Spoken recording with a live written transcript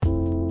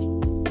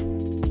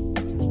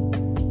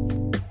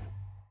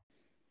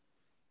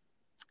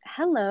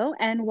Hello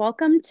and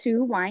welcome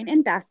to Wine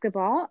and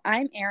Basketball.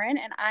 I'm Erin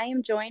and I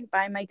am joined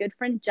by my good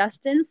friend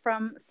Justin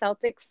from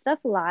Celtic Stuff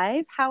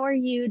Live. How are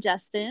you,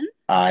 Justin?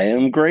 I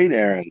am great,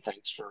 Aaron.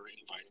 Thanks for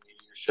inviting me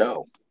to your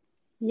show.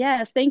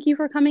 Yes, thank you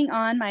for coming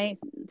on my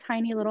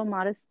tiny little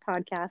modest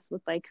podcast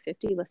with like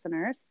 50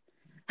 listeners.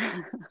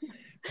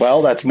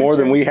 Well, that's more Which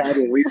than are we had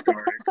when we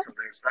started, so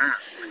there's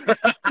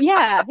that.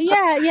 yeah,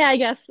 I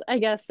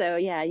guess so.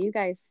 Yeah, you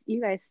guys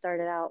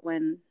started out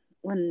when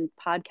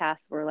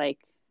podcasts were like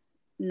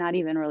not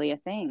even really a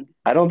thing.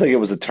 I don't think it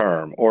was a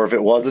term, or if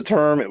it was a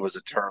term, it was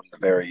a term the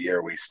very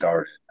year we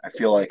started. I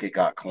feel like it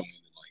got coined in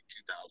like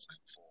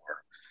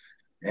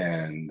 2004,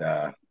 and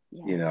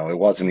Yeah. it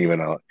wasn't even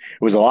it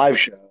was a live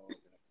show.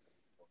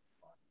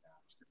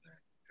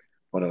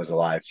 When it was a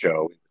live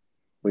show,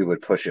 we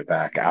would push it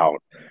back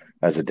out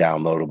as a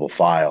downloadable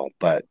file.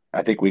 But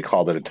I think we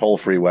called it a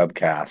toll-free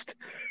webcast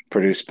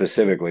produced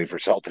specifically for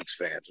Celtics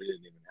fans. We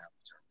didn't even have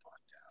the term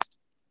podcast.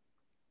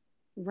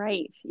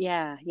 Right.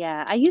 Yeah,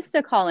 yeah. I used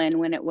to call in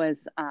More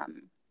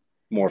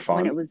when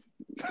fun. it was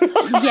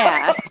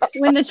yeah,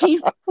 when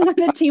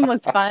the team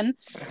was fun,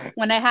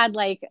 when I had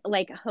like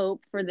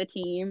hope for the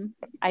team.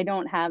 I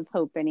don't have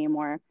hope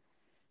anymore.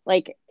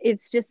 Like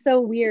it's just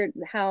so weird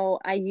how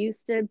I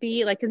used to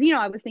be like cuz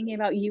I was thinking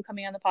about you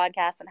coming on the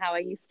podcast and how I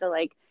used to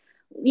like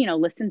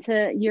listen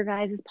to your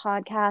guys'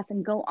 podcast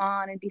and go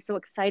on and be so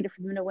excited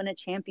for them to win a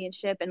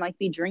championship and like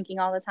be drinking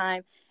all the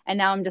time. And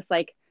now I'm just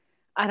like,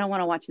 I don't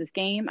want to watch this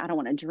game. I don't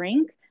want to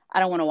drink. I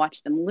don't want to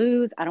watch them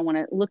lose. I don't want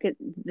to look at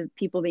the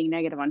people being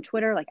negative on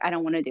Twitter. Like, I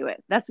don't want to do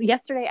it. That's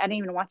yesterday. I didn't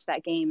even watch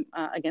that game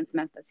against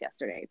Memphis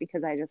yesterday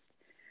because I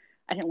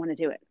didn't want to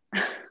do it.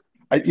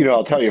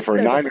 I'll tell It's you, for a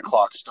so 9 different.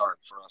 o'clock start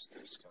for us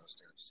East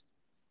Coasters,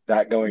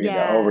 that going into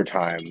Yeah.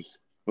 overtime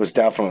was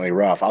definitely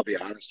rough. I'll be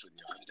honest with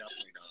you. I'm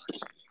definitely not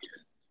tuning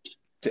in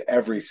to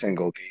every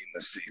single game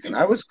this season.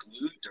 I was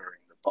glued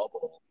during the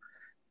bubble,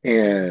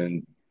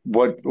 and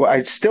what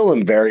I still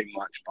am very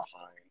much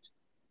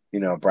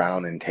behind,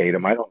 Brown and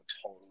Tatum. I don't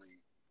totally,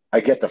 I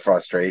get the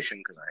frustration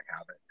because I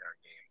have it in our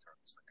games where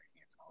I'm just like, I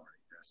can't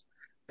tolerate this.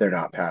 They're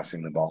not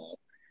passing the ball.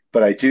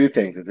 But I do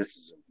think that this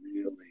is a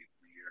really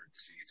weird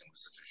season with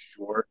such a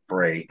short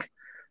break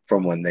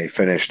from when they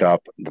finished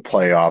up the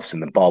playoffs in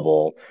the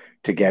bubble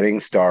to getting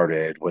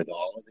started with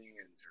all of the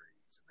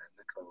injuries and then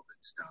the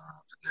COVID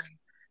stuff. And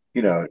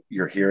then,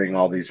 you're hearing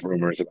all these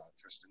rumors about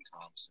Tristan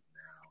Thompson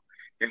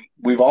now. And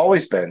we've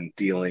always been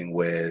dealing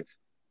with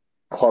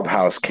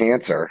clubhouse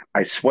cancer,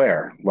 I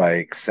swear,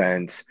 like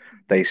since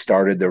they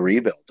started the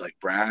rebuild. Like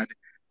Brad,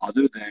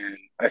 other than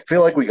I feel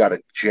like we got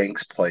a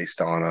jinx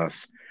placed on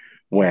us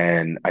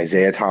when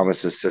Isaiah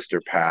Thomas's sister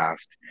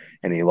passed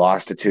and he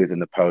lost a tooth in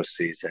the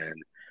postseason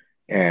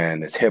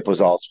and his hip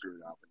was all screwed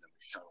up and then we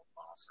shuttled him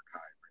off for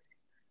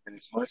Kyrie. And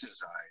as much as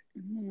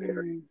I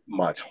very Mm.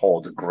 much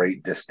hold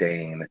great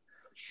disdain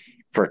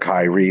for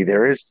Kyrie,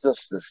 there is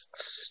just this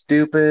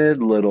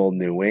stupid little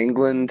New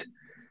England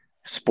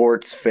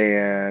sports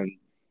fan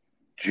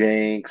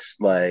jinx,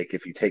 like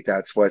if you take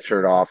that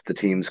sweatshirt off, the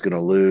team's going to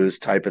lose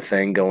type of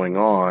thing going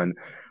on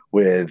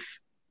with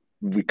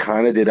we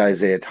kind of did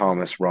Isaiah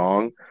Thomas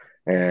wrong.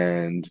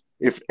 And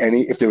if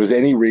there was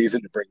any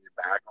reason to bring him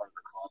back onto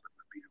the club, it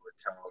would be to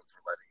atone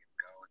for letting him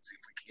go and see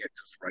if we can't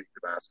just right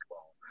the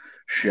basketball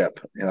ship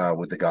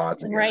with the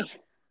gods again. Right.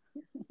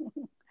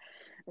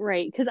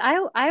 Right. Because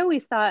I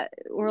always thought,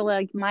 or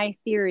like my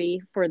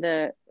theory for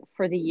the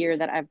year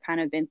that I've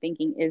kind of been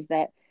thinking is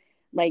that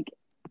like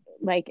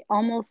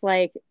almost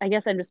like I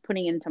guess I'm just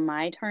putting into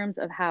my terms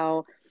of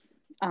how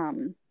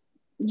um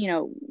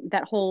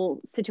that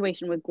whole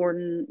situation with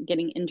Gordon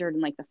getting injured in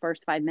like the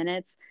first 5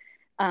 minutes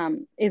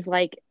is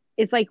like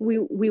it's like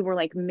we were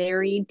like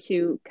married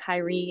to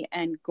Kyrie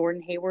and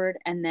Gordon Hayward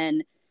and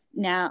then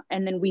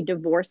we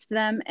divorced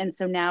them and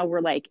so now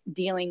we're like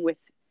dealing with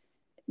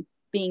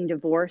being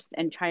divorced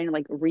and trying to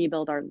like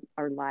rebuild our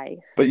life.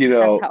 But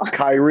That's how.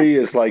 Kyrie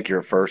is like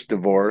your first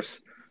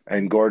divorce,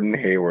 and Gordon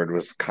Hayward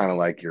was kind of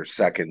like your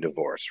second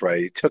divorce,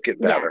 right? You took it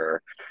Yeah.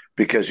 better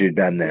because you'd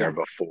been there Yeah.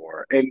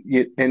 before, and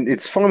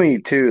it's funny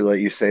too. Like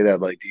you say that,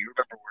 like, do you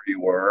remember where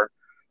you were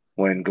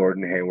when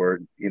Gordon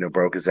Hayward,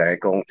 broke his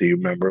ankle? Do you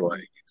remember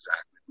like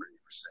exactly where you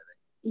were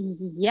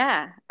sitting?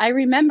 Yeah, I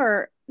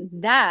remember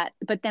that,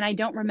 but then I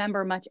don't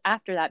remember much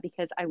after that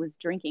because I was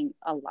drinking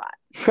a lot.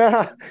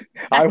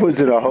 I was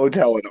in a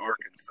hotel in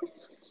Arkansas.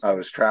 I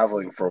was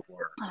traveling for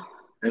work Oh,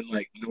 in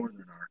like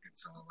northern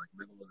Arkansas, like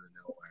middle of the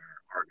nowhere,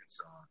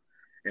 Arkansas,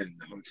 and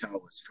the hotel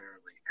was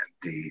fairly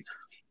empty.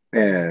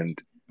 And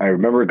I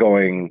remember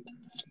going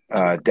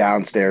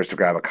downstairs to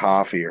grab a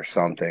coffee or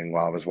something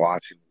while I was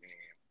watching the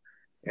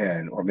game,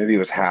 and or maybe it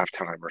was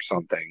halftime or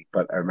something.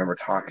 But I remember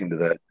talking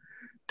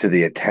to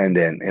the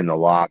attendant in the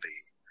lobby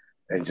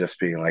and just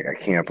being like, I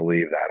can't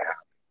believe that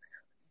happened.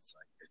 He's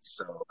like, it's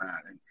so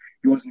bad. And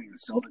he wasn't even a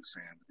Celtics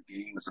fan, but the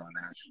game was on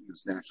national. It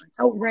was nationally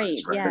right.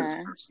 televised, right? It was the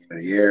Yeah. first game of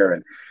the year,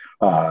 and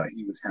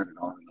he was had it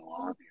on in the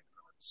lobby, and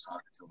I was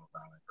talking to him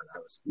about it. But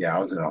I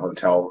was in a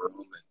hotel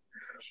room, and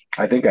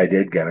I think I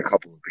did get a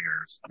couple of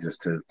beers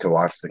just to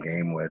watch the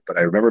game with. But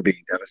I remember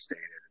being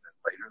devastated.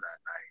 later that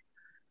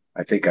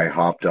night. I think I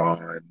hopped on.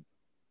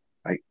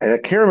 I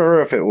can't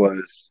remember if it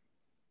was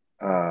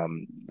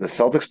the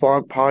Celtics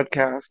blog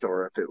podcast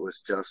or if it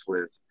was just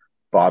with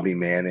Bobby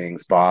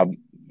Manning's Oh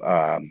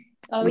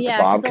with the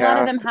yeah, because a lot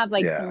of them Bobcast. have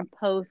like Yeah. some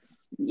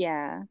posts,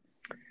 yeah,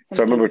 So some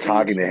I remember post game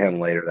talking to shows. him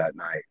later that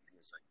night. He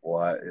was like,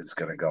 "What is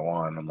going to go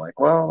on?" I'm like,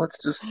 "Well,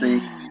 let's just see.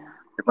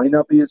 It might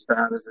not be as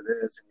bad as it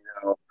is."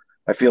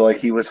 I feel like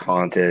he was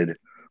haunted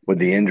with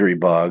the injury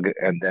bug,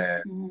 and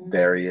then Mhm.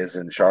 there he is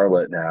in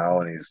Charlotte now,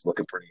 and he's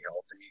looking pretty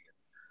healthy.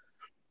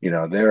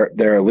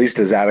 They're at least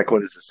as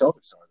adequate as the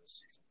Celtics are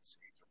this season. The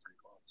Seeds are pretty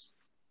close.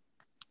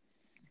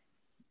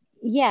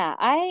 Yeah,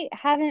 I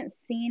haven't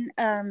seen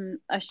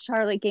a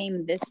Charlotte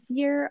game this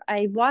year.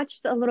 I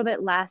watched a little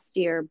bit last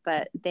year,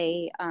 but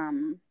I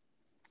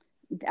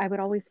would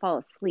always fall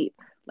asleep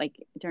like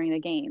during the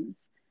games.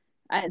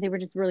 They were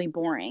just really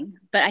boring.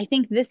 But I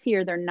think this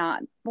year they're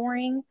not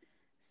boring,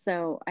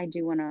 so I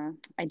do wanna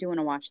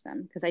watch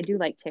them because I do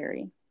like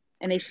Terry,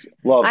 and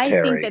Love I think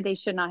that Terry. they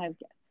should not have.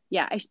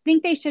 Yeah, I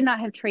think they should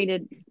not have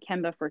traded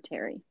Kemba for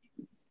Terry.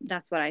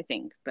 That's what I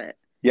think, but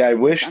Yeah, I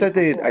because wish I'm that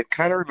they. cool. I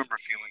kind of remember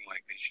feeling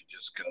like they should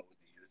just go with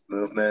the youth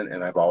movement,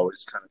 and I've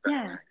always kind of been in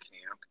Yeah, that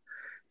camp.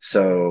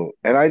 So,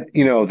 and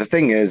the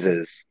thing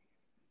is,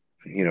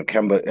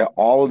 Kemba,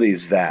 all of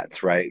these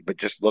vets, right? But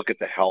just look at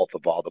the health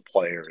of all the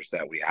players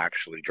that we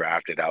actually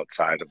drafted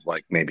outside of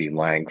like maybe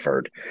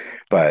Langford.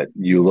 But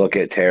you look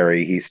at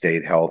Terry, he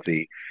stayed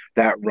healthy.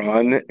 That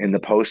run in the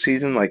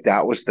postseason, like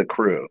that was the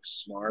crew.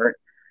 Smart,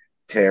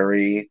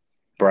 Terry,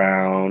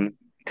 Brown,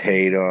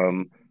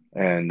 Tatum,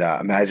 and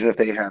imagine if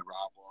they had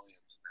Rob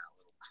Williams in that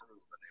little crew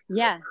when they were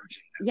yeah,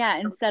 emerging as yeah. a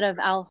young Instead of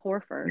crew. Al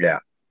Horford. Yeah.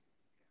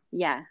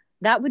 Yeah,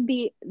 that would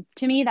be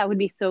to me. That would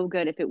be so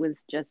good if it was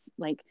just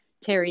like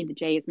Terry, the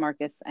Jays,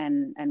 Marcus,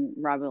 and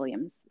Rob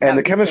Williams. That And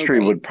the would be so chemistry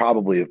great. would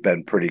probably have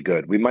been pretty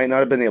good. We might not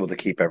have been able to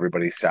keep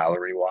everybody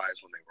salary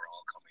wise when they were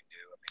all coming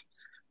due. I mean,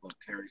 look,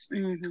 Terry's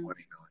making Hmm. 20 million.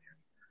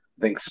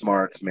 I think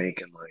Smart's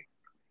making like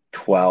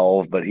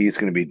 12, but he's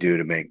going to be due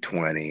to make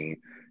 20.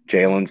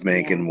 Jalen's Yeah,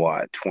 making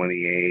what,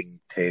 28?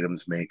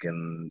 Tatum's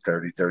making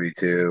 30,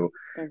 32.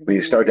 When you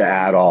 32. start to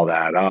Yeah, add all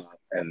that up,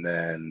 and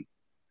then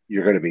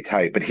you're going to be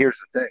tight. But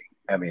here's the thing.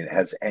 I mean,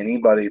 has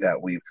anybody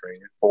that we've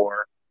traded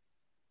for,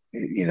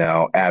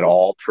 at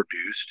all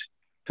produced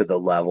to the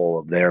level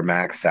of their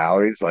max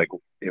salaries? Like,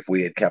 if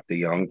we had kept the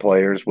young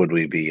players, would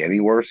we be any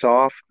worse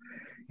off?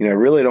 I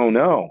really don't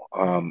know.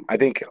 I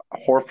think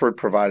Horford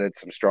provided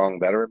some strong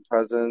veteran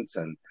presence,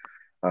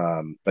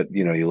 but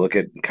you look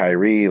at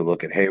Kyrie, you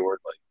look at Hayward.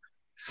 Like,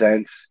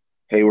 since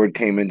Hayward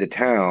came into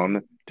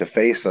town to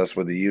face us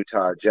with the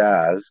Utah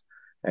Jazz,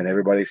 and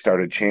everybody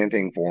started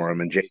chanting for him,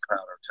 and Jay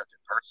Crowder took it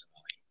personally.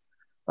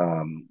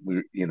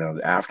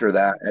 After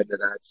that end of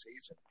that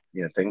season,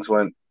 things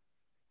went,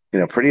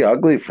 pretty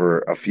ugly for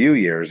a few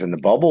years, and the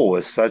bubble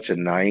was such a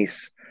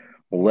nice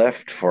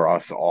lift for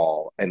us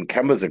all. And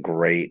Kemba's a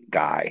great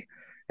guy,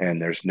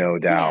 and there's no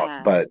doubt,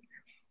 yeah, but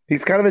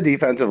he's kind of a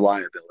defensive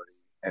liability.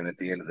 And at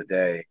the end of the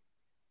day,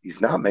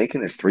 he's not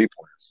making his 3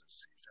 pointers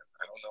this season.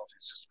 I don't know if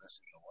he's just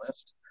missing the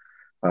lift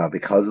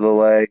because of the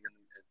leg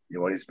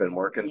and what he's been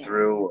working yeah.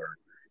 through, or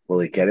will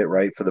he get it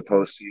right for the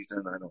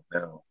postseason? I don't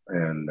know.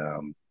 And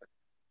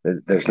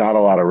there's not a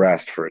lot of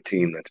rest for a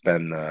team that's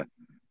been the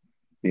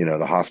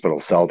hospital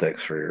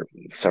Celtics for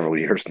several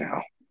years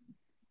now.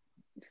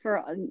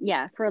 For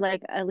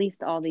like at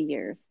least all the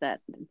years that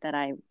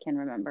I can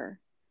remember,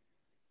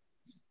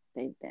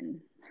 they've been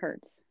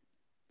hurt.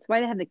 That's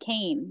why they have the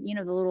cane.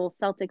 The little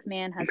Celtics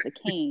man has the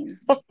cane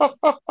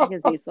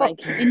because he's like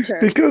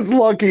injured. Because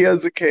Lucky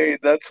has a cane.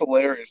 That's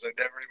hilarious. I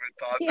never even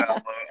thought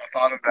that. Yeah, I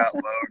thought of that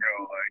logo.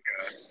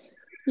 Like,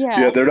 yeah,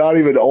 yeah. they're not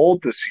even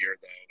old this year,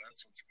 though.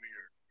 That's what's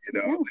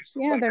weird. At No, least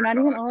the yeah, they're not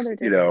even Leprechauns, older.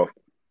 Just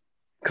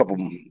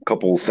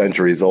couple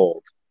centuries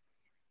old.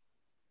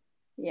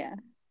 yeah,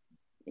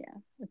 yeah.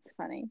 It's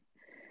funny.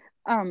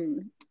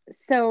 Um,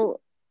 so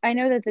I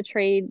know that the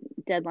trade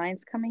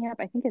deadline's coming up.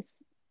 I think it's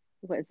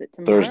what is it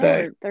tomorrow Thursday.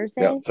 or Yep,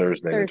 Thursday?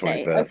 Thursday the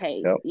Thursday. 25th.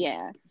 Okay, Yep.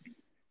 yeah,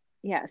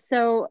 yeah.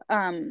 So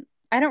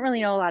I don't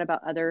really know a lot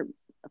about other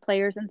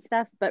players and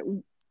stuff, but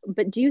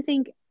do you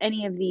think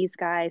any of these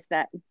guys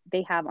that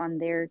they have on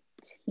their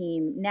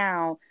team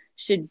now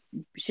should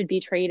should be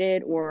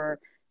traded, or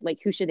like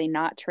who should they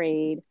not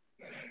trade?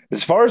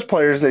 As far as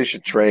players they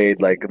should How do you trade,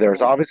 feel like about there's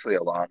that? obviously a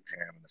logjam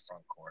in the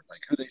front court, like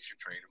who they should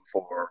trade him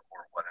for or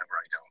whatever.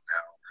 I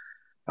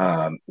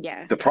don't know.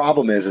 Yeah. The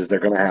problem is they're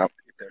going to have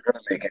if they're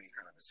going to make any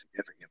kind of a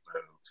significant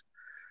move,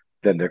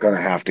 then they're going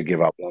to have to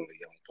give up one of the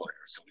young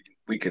players. So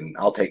we can.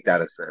 I'll take that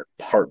as the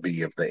part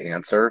B of the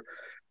answer,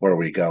 where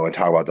we go and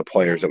talk about the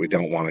players that we Yeah.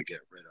 don't want to get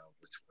rid of,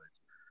 which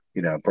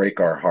would break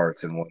our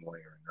hearts in one way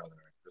or another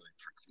and really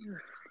preclude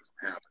anything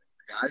from happening.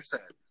 The guys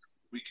that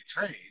we could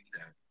trade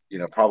that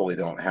probably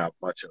don't have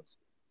much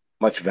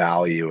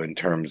value in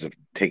terms of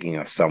taking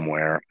us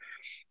somewhere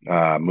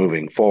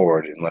moving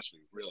forward, unless we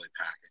really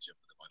package it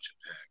with a bunch of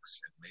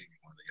picks and maybe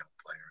one of the young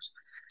players.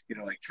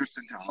 Like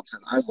Tristan Thompson,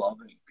 I love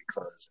him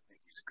because I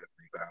think he's a good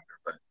rebounder,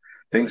 but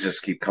things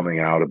just keep coming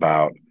out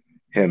about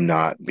him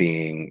not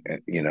being,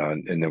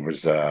 and there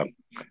was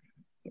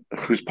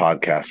whose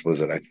podcast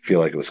was it? I feel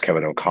like it was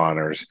Kevin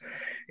O'Connor's,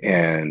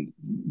 and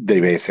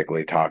they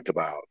basically talked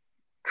about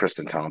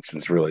Tristan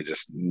Thompson's really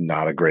just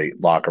not a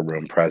great locker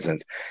room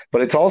presence,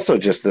 but it's also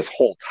just this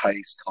whole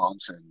Tice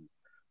Thompson,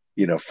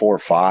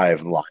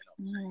 4-5 lineup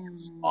thing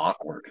is Mm.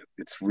 awkward.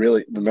 It's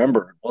really,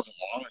 remember, it wasn't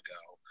long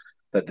ago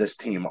that this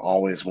team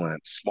always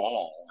went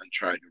small and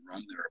tried to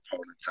run their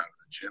opponents out of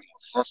the gym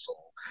with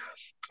hustle.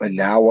 And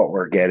now what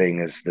we're getting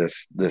is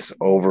this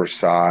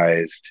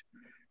oversized,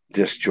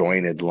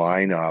 disjointed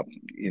lineup,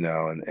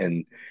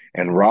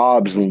 and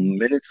Rob's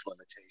minutes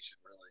limitation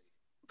really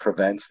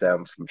prevents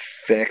them from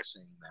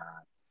fixing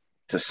that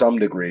to some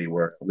degree,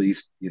 where at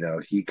least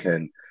he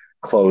can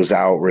close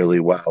out really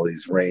well.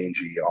 He's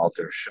rangy,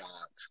 alter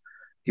shots.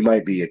 He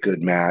might be a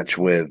good match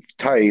with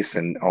Tice,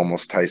 and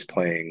almost Tice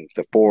playing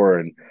the four,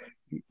 and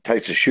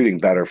Tice is shooting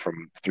better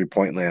from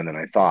 3-point land than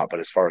I thought. But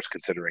as far as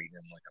considering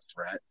him like a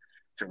threat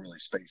to really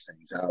space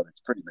things out, it's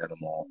pretty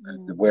minimal.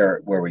 Mm.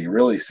 Where we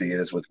really see it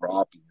is with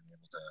Rob being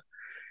able to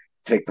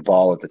take the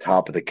ball at the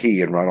top of the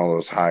key and run all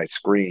those high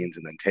screens,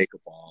 and then take a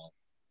ball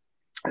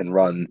and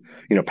run,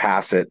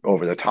 pass it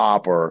over the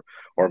top, or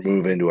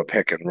move into a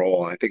pick and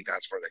roll. And I think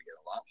that's where they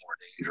get a lot more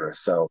dangerous.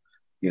 So,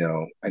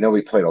 I know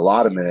we played a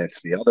lot of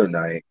minutes the other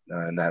night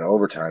in that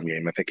overtime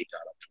game. I think he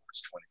got up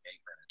towards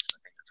 28 minutes. I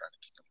think they're trying to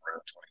keep him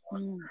around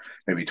 21, Mm.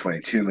 maybe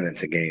 22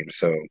 minutes a game.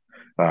 So,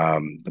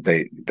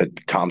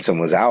 but Thompson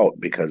was out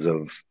because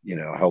of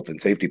health and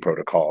safety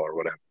protocol or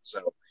whatever. So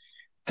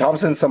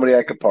Thompson's somebody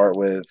I could part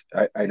with.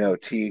 I know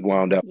Teague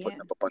wound up Yeah.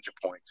 putting up a bunch of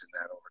points in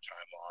that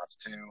overtime loss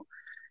too,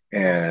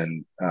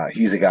 and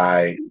he's a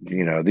guy.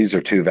 These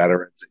are two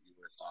veterans that you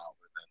would have thought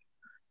would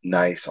have been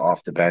nice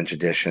off the bench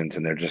additions,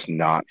 and they're just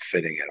not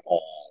fitting at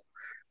all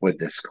with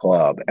this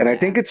club. And I Yeah.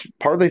 think it's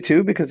partly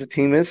too because the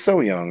team is so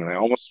young, and I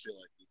almost feel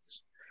like we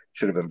just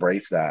should have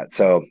embraced that.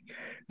 So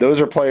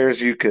those are players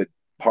you could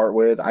part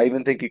with. I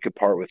even think you could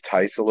part with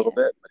Tice a little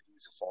Yeah. bit, but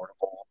he's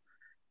affordable.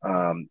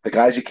 The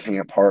guys you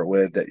can't part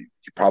with that you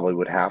probably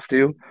would have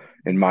to,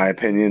 in my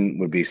opinion,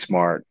 would be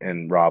Smart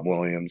and Rob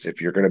Williams.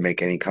 If you're going to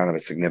make any kind of a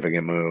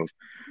significant move,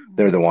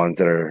 they're the Mm. ones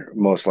that are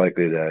most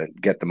likely to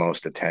get the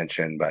most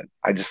attention. But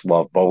I just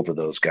love both of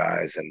those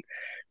guys and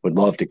would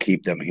love to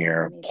keep them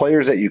here. Me too.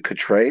 Players that you could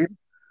trade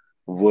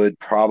would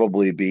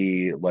probably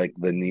be like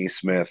the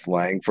Neesmith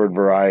Langford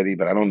variety,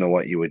 but I don't know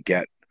what you would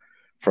get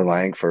for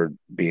Langford,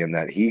 being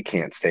that he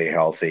can't stay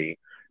healthy.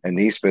 And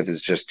Neesmith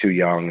is just too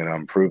young and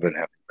unproven,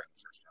 having been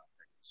the first round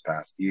pick this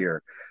past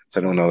year. So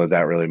I don't know that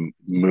that really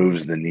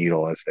moves the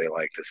needle, as they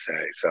like to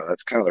say. So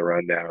that's kind of the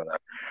rundown of the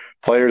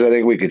players I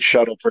think we could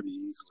shuttle pretty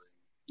easily.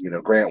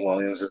 Grant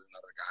Williams is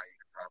another guy you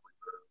could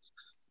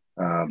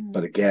probably move.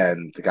 But Mm.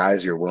 again, the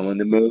guys you're willing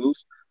to move,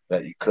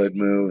 that you could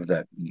move,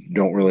 that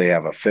don't really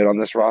have a fit on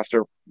this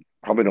roster,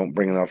 probably don't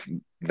bring enough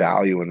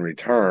value in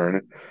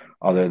return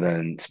other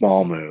than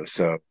small moves.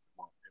 So it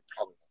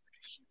probably won't make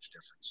a huge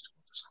difference to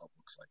what this club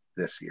looks like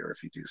this year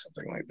if you do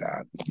something like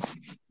that.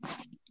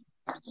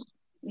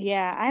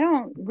 Yeah, I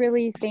don't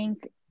really think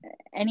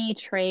any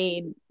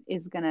trade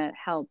is gonna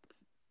help.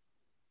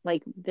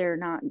 Like they're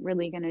not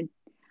really gonna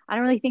I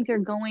don't really think they're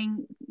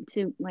going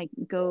to like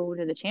go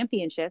to the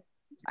championship.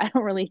 I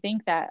don't really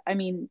think that. I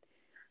mean,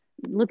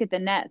 look at the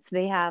Nets.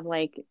 They have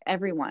like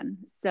everyone.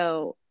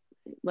 So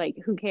like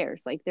who cares?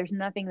 Like there's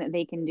nothing that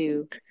they can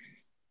do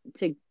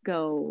to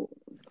go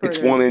It's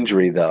further one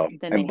injury though,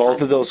 than and they both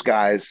have of been. those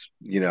guys,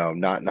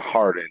 not in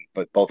Harden,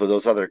 but both of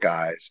those other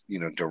guys,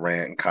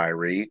 Durant and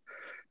Kyrie,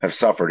 have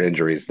suffered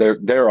injuries.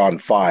 They're on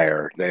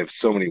fire. They have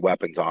so many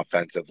weapons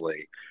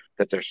offensively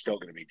that they're still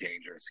going to be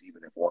dangerous,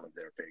 even if one of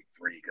their big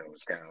three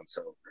goes down.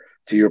 So,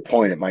 to your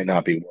point, it might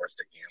not be worth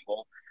the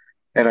gamble.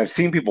 And I've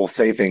seen people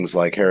say things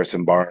like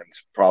Harrison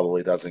Barnes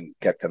probably doesn't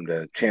get them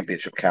to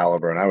championship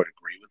caliber, and I would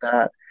agree with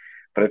that.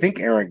 But I think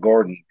Aaron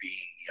Gordon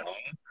being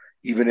young,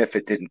 even if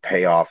it didn't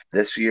pay off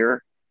this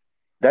year,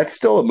 that's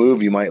still a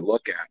move you might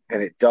look at.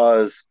 And it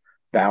does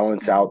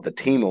balance out Mm. the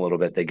team a little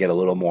bit. They get a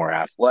little more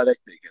athletic,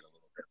 they get a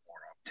little bit more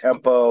up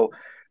tempo.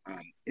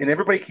 And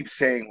everybody keeps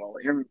saying, well,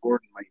 Aaron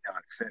Gordon might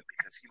not fit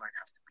because he might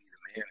have to be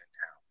the man in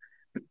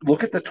town. But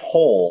look at the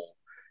toll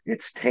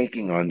it's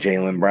taking on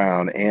Jaylen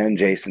Brown and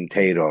Jason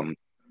Tatum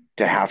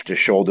to have to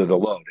shoulder the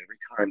load every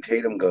time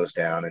Tatum goes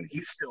down. And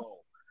he's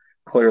still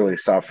clearly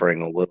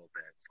suffering a little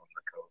bit from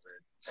the COVID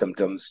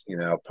symptoms,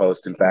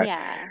 post infect.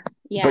 Yeah. But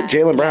Yeah.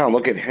 Jaylen Yeah. Brown,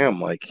 look at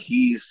him. Like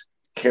he's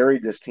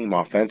carried this team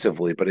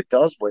offensively, but it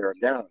does wear him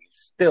down. He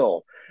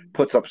still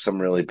puts up some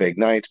really big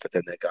nights, but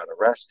then they got to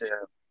rest him.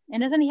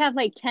 And doesn't he have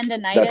like That's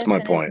tendonitis my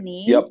in his point.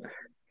 knee? Yep.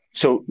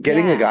 So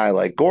getting a Yeah. guy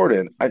like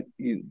Gordon,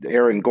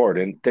 Aaron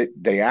Gordon,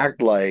 they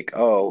act like,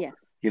 oh,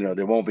 Yeah.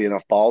 there won't be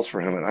enough balls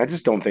for him. And I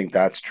just don't think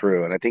that's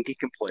true. And I think he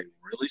can play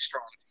really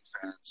strong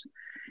defense.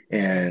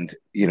 And,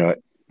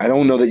 I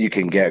don't know that you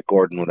can get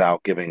Gordon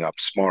without giving up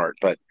Smart,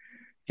 but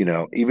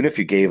Mm. even if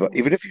you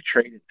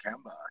traded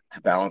Kemba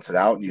to balance it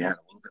out and you had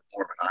a little bit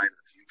more of an eye to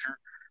the future,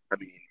 I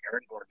mean,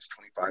 Aaron Gordon's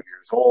 25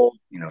 years old,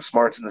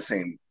 Smart's in the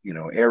same,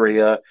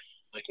 area.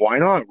 Like, why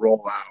not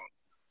roll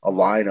out? a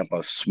lineup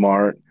of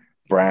Smart,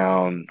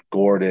 Brown,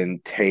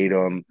 Gordon,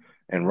 Tatum,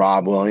 and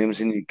Rob Williams,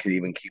 and you could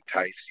even keep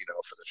Tice,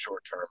 for the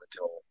short term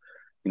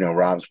until,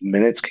 Rob's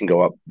minutes can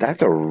go up.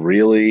 That's a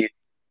really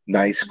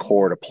nice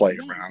core to play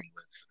Yeah. around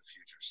with for the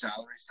future.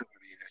 Salary's still going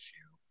to be an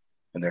issue,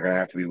 and they're going to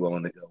have to be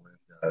willing to go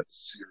into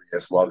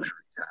serious luxury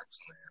tax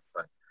land.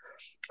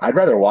 But I'd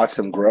rather watch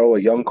them grow a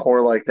young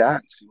core like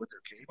that and see what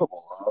they're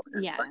capable of,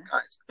 and Yeah. let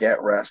guys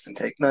get rest and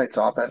take nights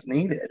off as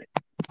needed.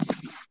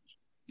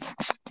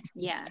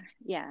 Yeah.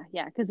 Yeah.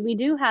 Yeah. Because we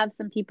do have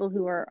some people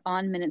who are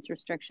on minutes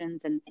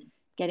restrictions and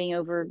getting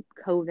over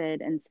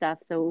COVID and stuff.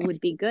 So it would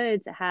be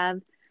good to have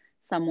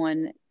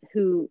someone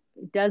who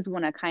does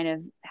want to kind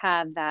of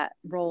have that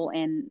role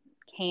and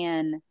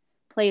can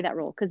play that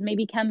role. Because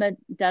maybe Kemba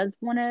does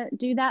want to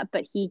do that,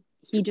 but he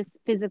just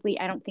physically,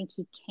 I don't think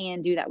he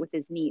can do that with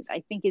his knees.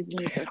 I think his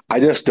knees are I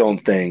sore. just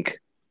don't think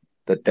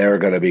that they're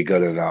going to be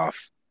good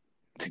enough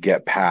to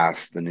get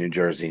past the New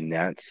Jersey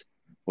Nets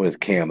with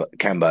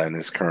Kemba in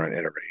his current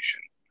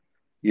iteration.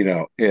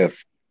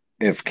 If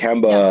No.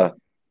 Kemba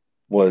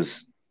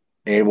was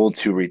able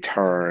to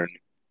return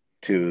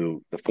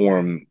to the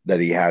form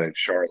that he had in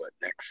Charlotte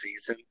next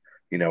season,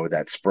 with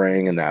that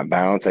spring and that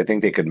bounce, I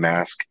think they could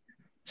mask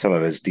some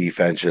of his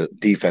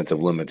defensive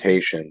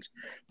limitations.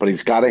 But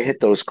he's got to hit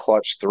those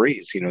clutch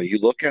threes. You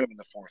look at him in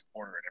the fourth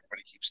quarter, and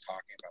everybody keeps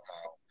talking about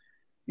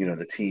how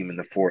the team in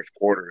the fourth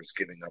quarter is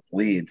giving up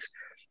leads.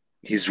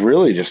 He's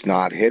really just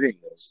not hitting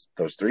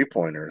those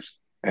 3-pointers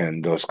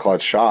and those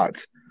clutch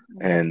shots,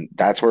 and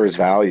that's where his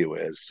value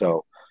is.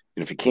 So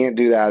if he can't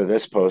do that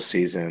this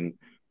postseason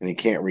and he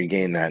can't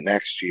regain that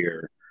next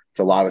year, it's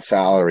a lot of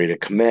salary to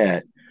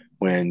commit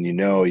when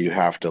you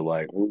have to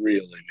like really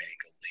make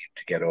a leap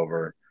to get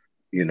over,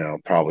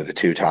 probably the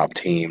two top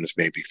teams,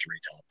 maybe three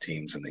top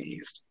teams in the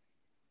East.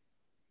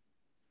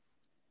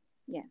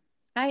 Yeah.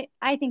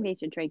 I think they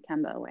should trade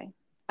Kemba away.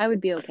 I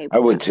would be okay I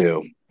with would that.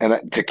 too,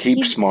 and to keep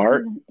He's he's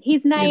Smart,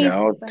 he's nice,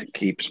 to but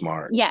keep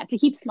Smart. yeah, to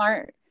keep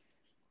Smart.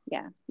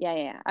 Yeah. Yeah,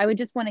 yeah, yeah. I would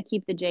just want to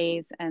keep the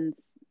Jays and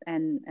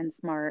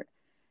Smart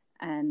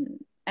and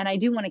I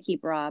do want to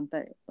keep Rob,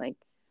 but like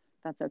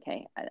that's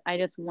okay. I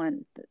just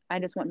want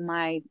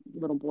my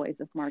little boys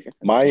of Marcus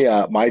and My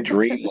Smart. my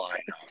dream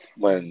lineup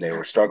when they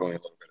were struggling a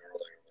little bit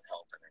earlier with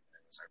health and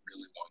everything was I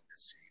really wanted to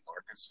see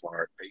Marcus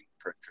Smart, Peyton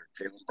Pritchard,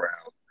 Jaylen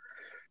Brown,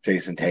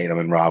 Jason Tatum,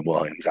 and Rob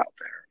Williams out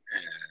there.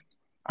 And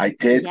I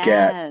did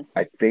get, Yes.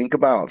 I think,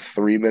 about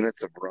 3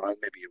 minutes of run,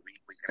 maybe a week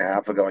and a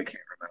half ago. I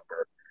can't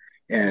remember.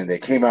 And they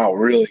came out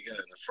really good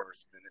in the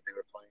first minute they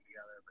were playing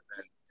together, but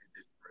then it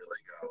didn't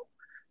really go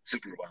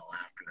super well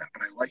after that.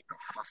 But I like the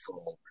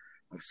hustle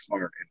of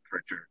Smart and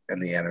Pritchard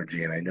and the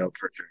energy. And I know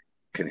Pritchard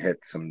can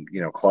hit some,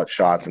 clutch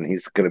shots, and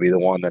he's going to be the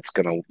one that's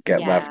going to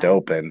get left Yeah.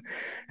 open.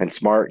 And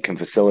Smart can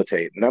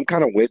facilitate. And I'm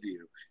kind of with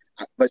you.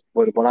 But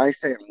when I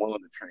say I'm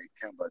willing to trade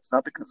Kemba, it's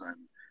not because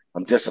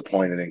I'm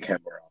disappointed in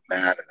Kemba or I'm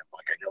mad at him.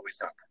 Like I know he's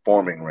not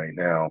performing right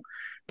now,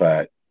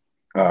 but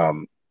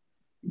um,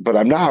 but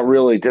I'm not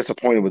really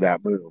disappointed with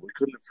that move. We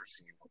couldn't have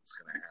foreseen what was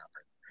going to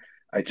happen.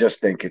 I just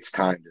think it's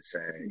time to say,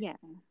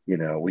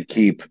 Yeah. we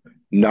keep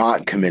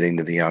not committing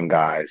to the young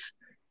guys.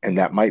 And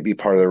that might be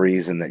part of the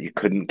reason that you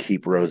couldn't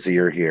keep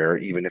Rozier here,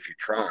 even if you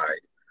tried,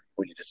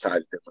 when you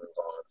decided to move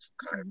on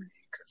from Kyrie.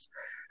 Because,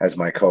 as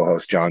my co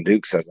host John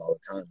Duke says all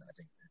the time, I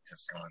think they've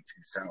just gone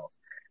too south.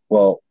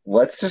 Well,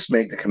 let's just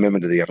make the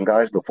commitment to the young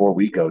guys before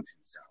we go too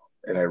south.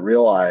 And I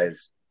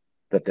realize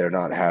that they're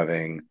not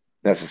having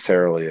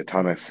necessarily a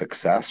ton of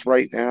success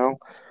right now.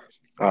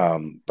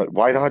 But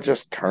why not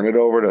just turn it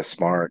over to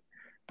Smart,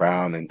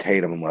 Brown, and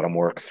Tatum and let them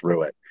work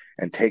through it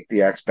and take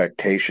the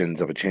expectations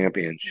of a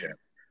championship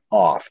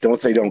off? Don't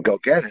say don't go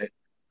get it,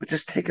 but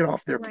just take it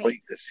off their Right.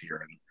 plate this year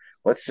and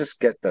let's just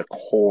get the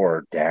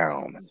core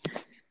down.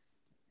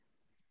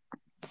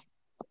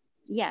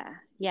 Yeah,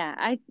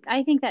 yeah,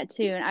 I think that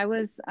too. And I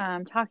was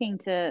talking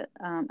to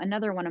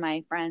another one of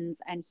my friends,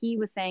 and he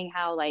was saying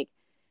how like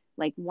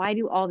why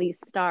do all these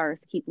stars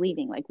keep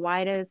leaving? Like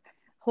why does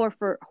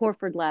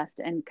Horford left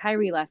and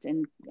Kyrie left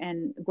and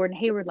Gordon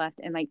Hayward left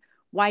and like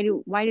why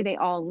do they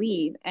all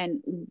leave?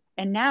 And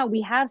now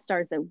we have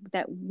stars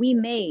that we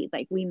made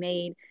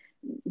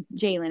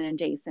Jalen and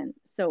Jason.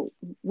 So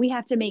we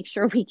have to make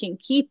sure we can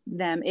keep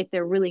them if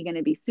they're really going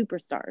to be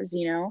superstars.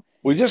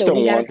 We just So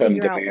we don't got to want them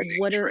figure out demanding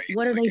what are trades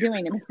what are like they Evan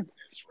doing to Gordon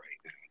is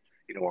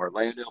right now.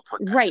 Orlando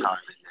put that right, time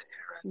in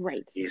the air.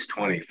 right. He's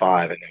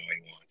 25 and now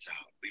he wants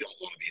out. We don't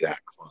want to be that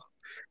club.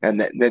 And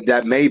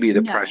that may be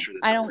the No, pressure that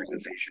I the don't.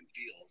 organization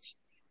feels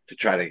to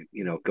try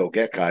to, go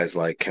get guys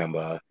like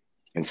Kemba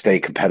and stay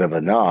competitive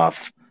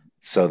enough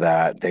so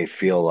that they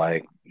feel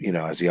like,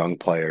 as young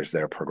players,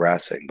 they're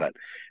progressing. But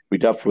we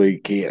definitely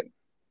can't,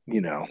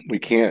 we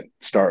can't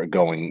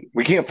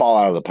fall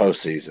out of the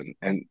postseason.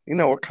 And,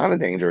 we're kind of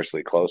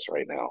dangerously close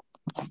right now.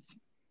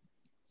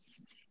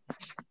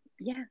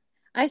 Yeah,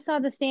 I saw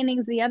the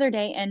standings the other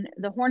day, and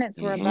the Hornets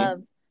were Mm-hmm.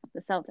 above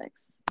the Celtics.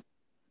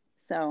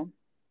 So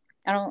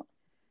I don't.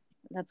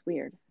 That's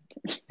weird.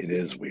 It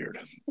is weird.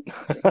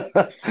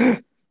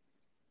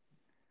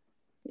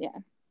 Yeah,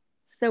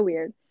 so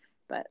weird.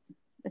 But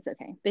It's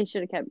okay. They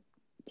should have kept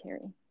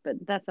Terry, but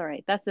that's all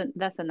right. That's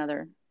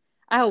another.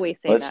 I always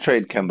say Let's that.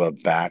 trade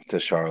Kemba back to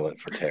Charlotte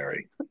for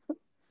Terry.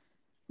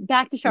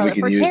 Back to And we Charlotte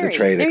can for use the Terry.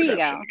 trade There you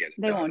exception go. to get it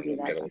They done, won't and do we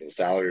can that get a though. little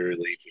salary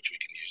relief, which we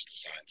can use to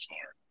sign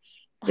Smart.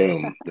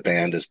 Boom, the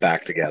band is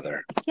back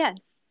together. Yes,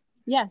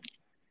 yes,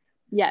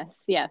 yes,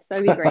 yes.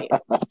 That'd be great.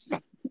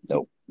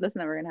 Nope. That's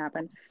never gonna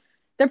happen.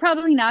 They're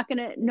probably not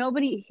gonna.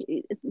 Nobody.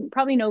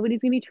 Probably nobody's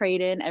gonna be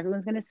traded.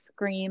 Everyone's gonna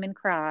scream and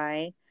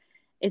cry.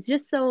 It's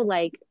just so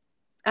like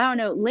I don't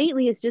know.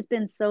 Lately, it's just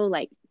been so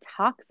like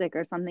toxic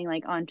or something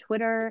like on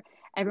Twitter.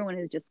 Everyone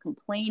is just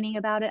complaining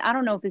about it. I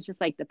don't know if it's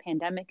just like the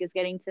pandemic is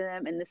getting to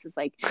them and this is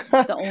like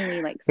the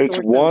only like It's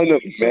source of one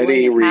of joy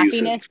many and happiness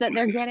reasons that why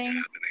they're that's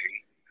getting.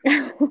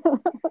 happening.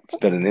 It's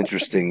been an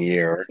interesting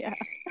year, Yeah.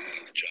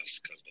 not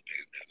just because of the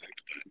pandemic,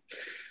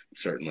 but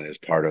certainly as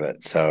part of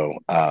it. So,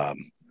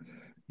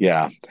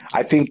 yeah,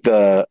 I think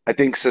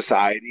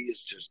society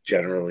is just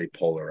generally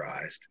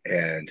polarized,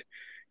 and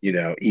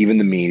even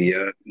the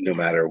media, no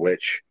matter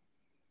which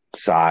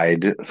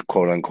side,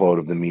 quote unquote,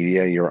 of the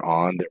media you're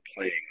on, they're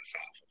playing us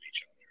off of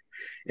each other.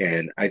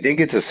 And I think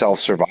it's a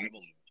self-survival move,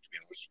 to be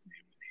honest with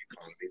you, with the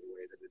economy the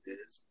way that it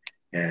is,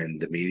 and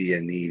the media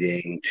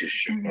needing to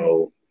Mm-hmm.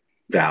 show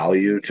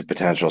value to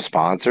potential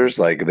sponsors.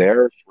 Like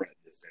they're threatened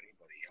as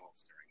anybody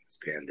else during this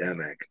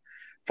pandemic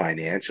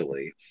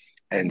financially.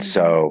 And Mm-hmm.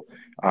 so,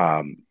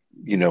 um,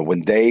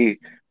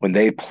 when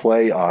they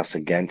play us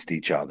against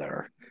each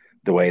other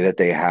the way that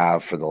they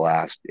have for the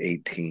last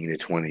 18 to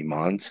 20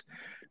 months,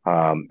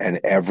 and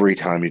every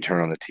time you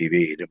turn on the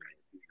TV, no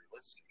matter who you're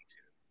listening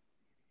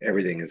to,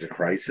 everything is a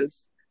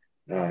crisis.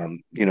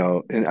 And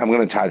I'm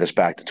going to tie this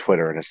back to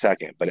Twitter in a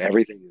second, but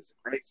everything is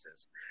a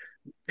crisis.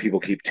 People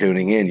keep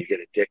tuning in. You get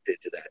addicted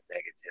to that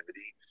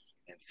negativity,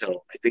 and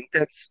so I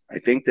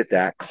think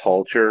that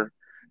culture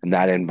and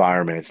that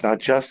environment. It's not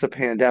just the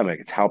pandemic;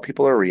 it's how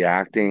people are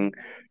reacting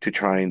to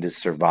trying to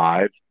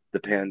survive the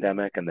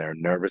pandemic and their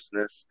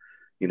nervousness.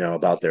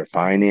 About their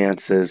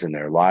finances and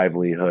their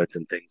livelihoods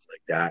and things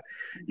like that.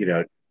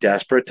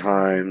 Desperate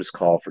times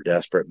call for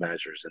desperate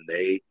measures, and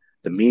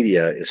the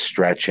media is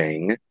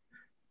stretching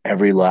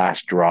every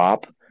last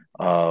drop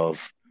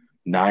of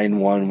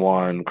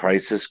 911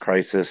 crisis,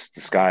 crisis, the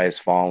sky is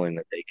falling,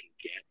 that they can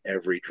get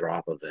every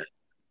drop of it,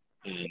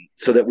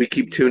 so that we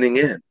keep tuning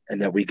in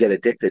and that we get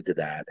addicted to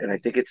that. And I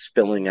think it's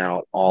spilling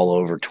out all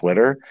over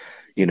Twitter.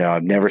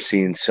 I've never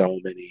seen so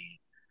many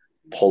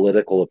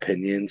political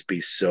opinions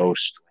be so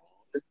strong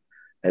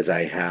as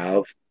I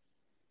have.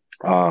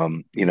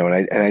 And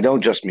I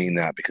don't just mean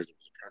that because it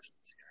was a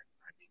presidency.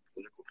 I mean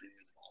political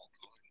opinions of all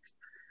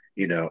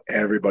kinds.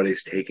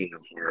 Everybody's taking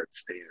a hard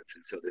stance,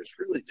 and so there's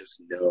really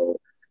just no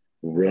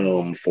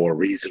room for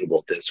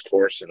reasonable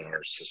discourse in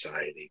our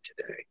society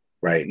today.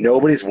 Right?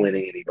 Nobody's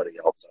winning anybody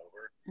else over.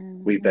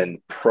 We've Mm-hmm.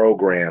 been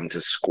programmed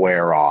to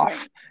square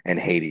off and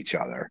hate each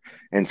other.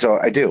 And so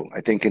I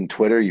think in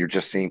Twitter, you're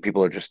just seeing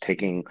people are just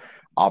taking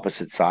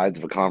opposite sides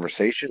of a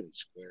conversation and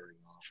squaring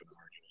off and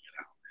arguing it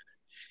out.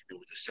 And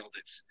with the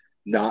Celtics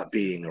not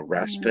being a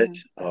respite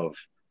Mm-hmm. of,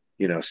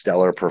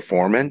 stellar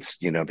performance,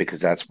 because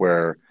that's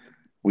where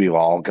we've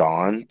all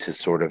gone to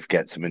sort of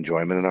get some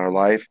enjoyment in our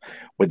life.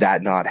 With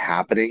that not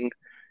happening,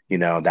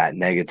 that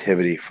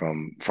negativity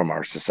from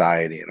our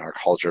society and our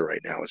culture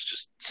right now is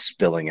just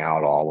spilling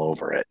out all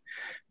over it.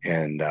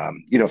 And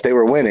if they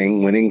were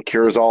winning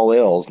cures all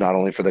ills, not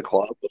only for the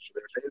club but for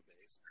their fan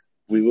base.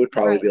 We would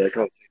probably Right. be like,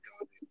 oh, thank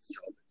God we have the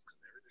Celtics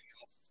because everything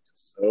else is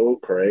just so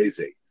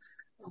crazy.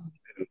 And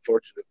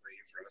unfortunately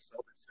for us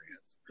Celtics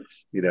fans,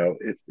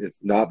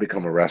 it's not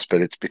become a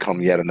respite; it's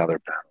become yet another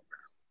battle.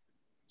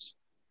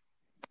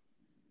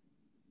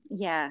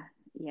 Yeah.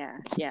 Yeah.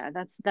 Yeah.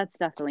 That's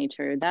definitely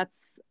true.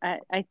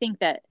 I think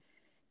that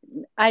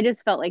I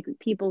just felt like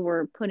people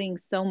were putting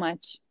so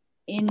much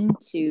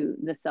into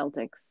the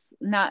Celtics,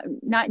 not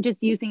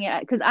just using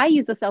it because I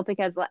use the Celtic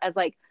as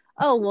like,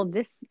 oh well,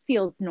 this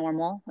feels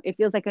normal. It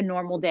feels like a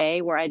normal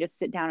day where I just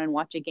sit down and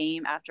watch a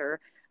game after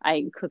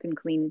I cook and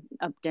clean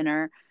up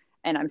dinner,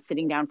 and I'm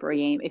sitting down for a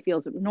game. It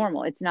feels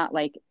normal. It's not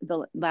like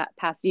the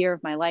past year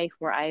of my life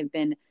where I've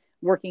been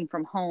working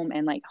from home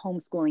and like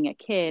homeschooling a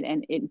kid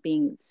and it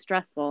being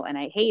stressful and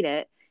I hate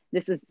it.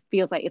 This is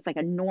feels like it's like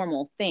a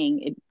normal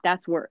thing.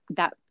 That's where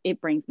that it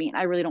brings me. And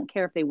I really don't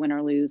care if they win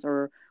or lose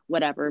or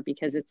whatever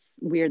because it's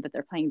weird that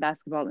they're playing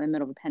basketball in the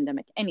middle of a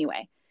pandemic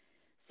anyway.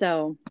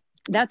 So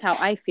that's how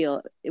I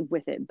feel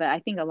with it. But I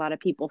think a lot of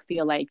people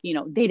feel like,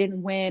 they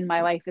didn't win,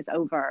 my life is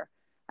over.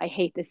 I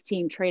hate this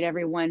team, trade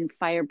everyone,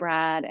 fire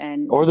Brad,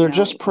 and, Or they're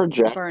just burn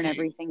projecting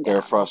everything their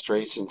down.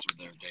 frustrations with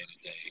their day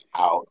to day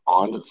out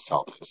onto the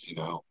Celtics. I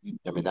mean,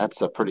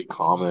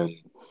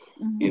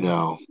 you Mm-hmm.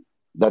 know,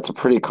 that's a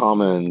pretty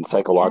common Yeah.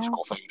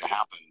 psychological thing to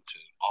happen to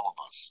all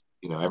of us.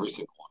 Every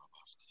single one of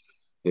us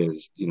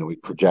is, we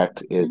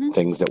project Mm-hmm.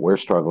 things that we're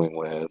struggling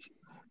with,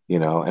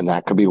 and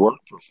that could be work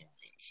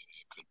performance, and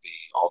it could be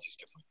all these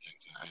different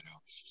things. And I know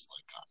this is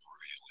like gotten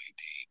really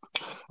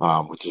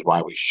deep, which is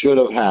why we should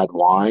have had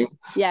wine.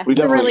 Yeah, We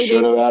it's definitely really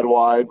should deep. have had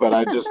wine, but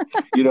I just,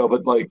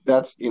 but like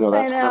that's I kind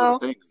of know.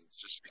 the thing.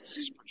 It's just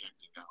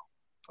projecting out.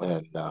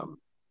 and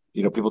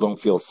people don't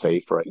feel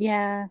safe right now.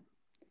 Yeah.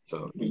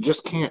 So you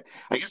just can't.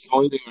 I guess the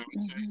only thing I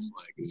would say Hmm.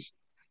 is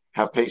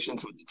have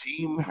patience with the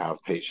team,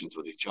 have patience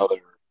with each other.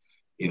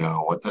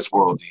 What this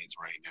world needs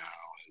right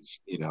now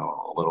is a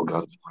little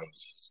Guns N'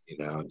 Roses.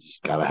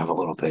 Just gotta have a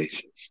little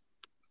patience.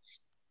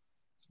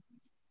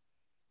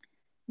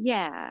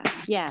 Yeah.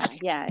 Yeah.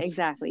 Yeah.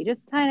 Exactly.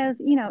 Just kind of,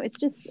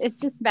 it's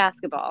just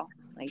basketball.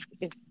 Like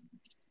it's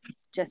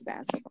just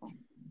basketball.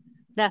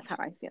 That's how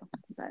I feel.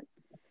 But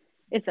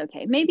it's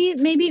okay. Maybe it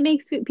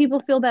makes people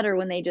feel better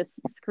when they just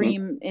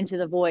scream into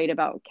the void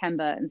about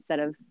Kemba instead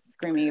of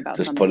screaming about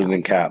Just something put it in else. I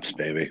don't caps, know.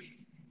 baby.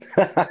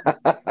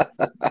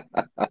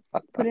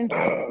 Put in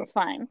caps. It's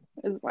fine.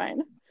 It's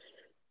fine.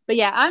 But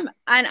yeah,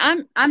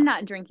 I'm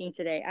not drinking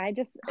today. I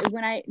just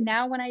when I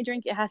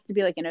drink, it has to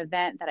be like an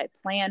event that I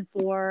plan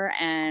for,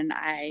 and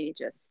I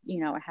just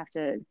I have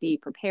to be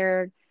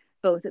prepared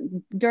both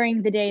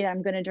during the day that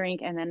I'm going to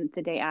drink and then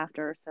the day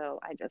after. So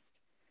I just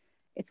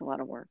it's a lot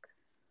of work.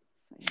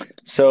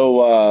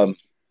 So,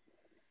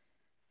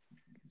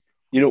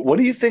 yeah. So, what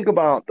do you think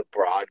about the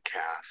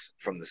broadcast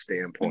from the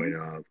standpoint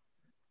Mhm. of,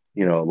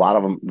 a lot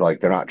of them, like,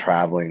 they're not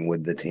traveling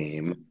with the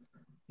team,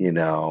 and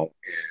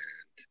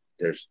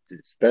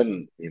it's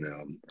been,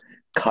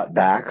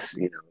 cutbacks,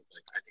 like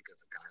I think of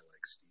a guy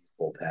like Steve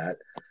Bulpett,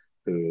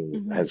 who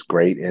Mhm. has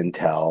great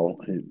intel,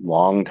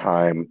 long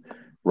time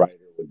writer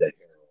with the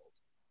Herald.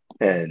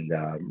 And,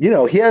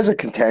 he has a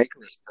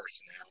cantankerous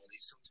personality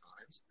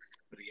sometimes,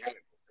 but he had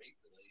a great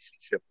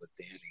relationship with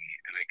Danny.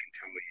 And I can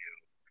tell you,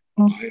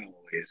 I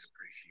always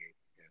appreciated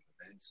him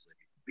immensely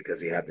because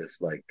he had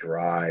this like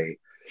dry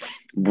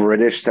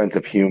British sense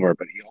of humor,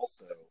 but he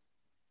also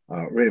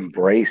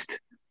embraced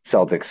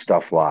Celtic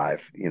stuff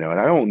live, and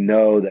I don't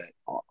know that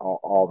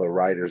all the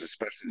writers,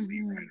 especially the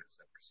beat Mhm. writers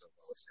that were so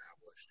well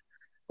established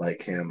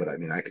like him, but I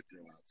mean, I could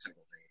throw out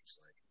several names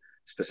like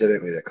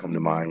specifically that come to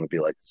Mhm. mind would be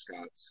like the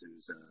Scots,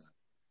 who's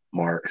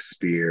Mark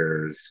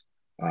Spears,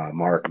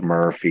 Mark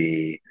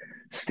Murphy,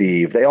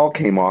 Steve. They all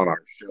came on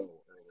our show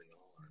early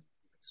on,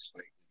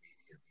 despite the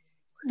media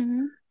being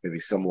like Mhm. maybe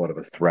somewhat of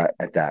a threat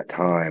at that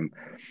time.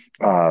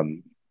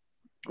 Um,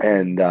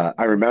 and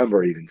I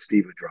remember even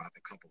Steve would drop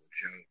a couple of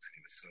jokes, and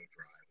he was so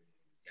dry we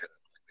didn't get him.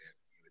 Like, man,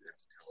 he would have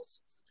to tell us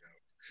it was a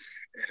joke.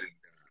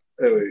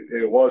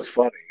 And it was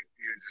funny.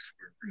 He was just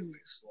really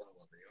slow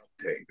on the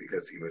uptake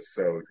because he was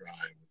so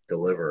dry with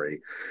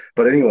delivery.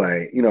 But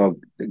anyway,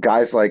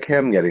 guys like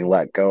him getting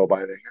let go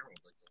by the Herald,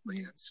 like the Mhm.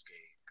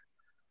 landscape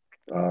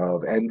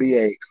of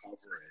NBA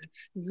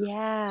coverage,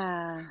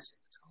 Yeah. like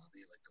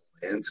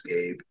the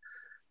landscape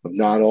of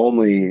not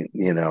only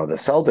the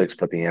Celtics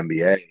but the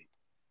NBA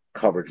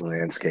coverage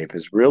landscape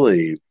has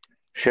really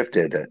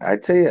shifted.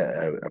 I'd say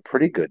a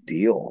pretty good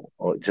deal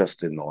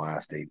just in the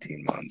last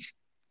 18 months.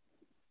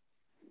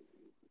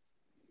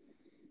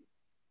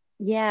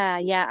 Yeah,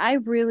 yeah. I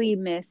really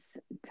miss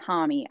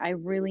Tommy. I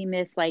really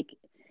miss like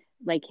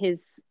his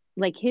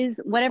his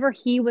whatever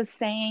he was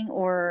saying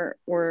or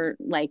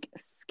like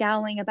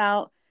scowling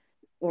about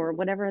or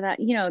whatever that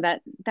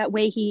that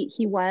way he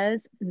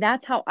was.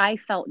 That's how I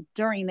felt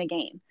during the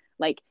game.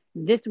 Like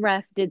this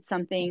ref did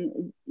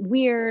something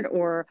weird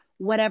or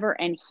whatever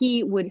and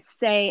he would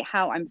say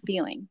how I'm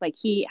feeling. Like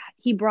he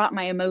brought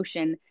my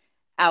emotion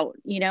out,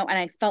 and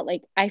I felt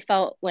like I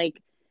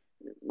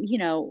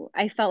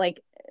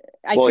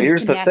Well, could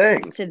here's the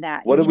connect thing. to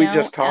that, What did we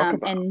just talk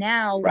about? and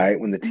now. Right?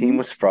 When the team Mhm.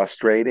 was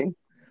frustrating,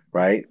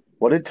 right?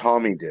 What did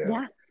Tommy do?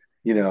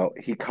 Yeah,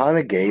 He kind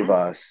of gave yeah,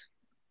 us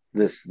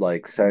this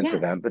like sense yeah.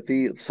 of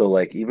empathy. So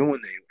like even when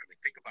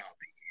think about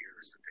the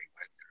years that they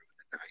went through in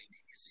the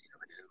 90s, him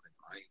and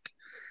Mike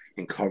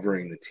and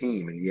covering the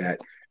team, and yet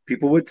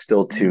people would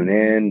still tune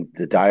Mhm. in,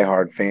 the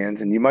diehard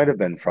fans, and you might have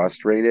been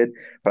frustrated,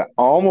 but I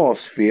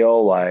almost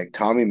feel like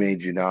Tommy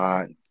made you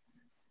not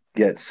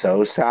get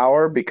so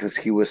sour because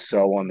he was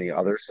so on the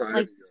other side.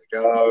 Like You'd be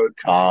like, oh,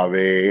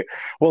 Tommy.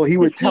 Well, he because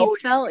would he tell you, but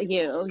felt he would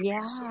you. also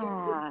be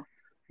so Yeah.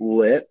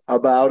 lit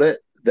about it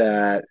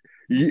that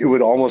it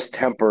would almost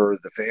temper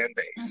the fan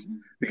base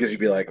Mhm. because you'd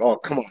be like, oh,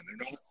 come on, they're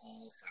not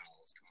all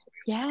fouls, Tommy.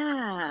 Like, you're going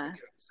to really Yeah.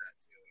 get upset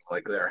too.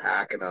 Like, they're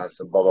hacking us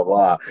and blah, blah,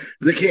 blah.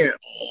 They can't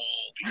all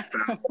be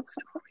fouls,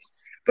 Tommy.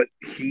 But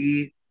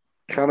he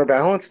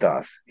counterbalanced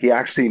us. He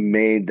actually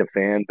made the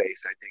fan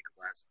base, I think,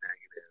 less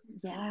negative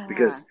Yeah.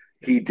 because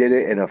he did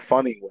it in a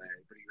funny way,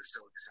 but he was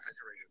so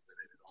exaggerated with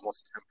it, it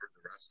almost tempered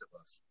the rest of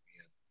us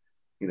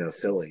being,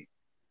 silly.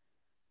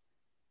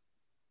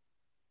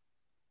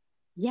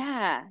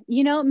 Yeah.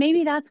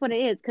 Maybe that's what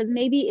it is because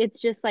maybe it's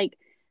just like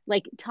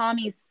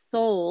Tommy's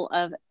soul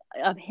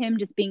of him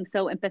just being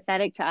so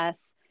empathetic to us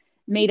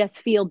made us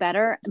feel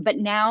better. But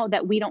now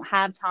that we don't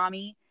have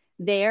Tommy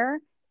there,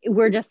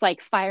 we're just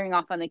like firing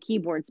off on the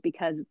keyboards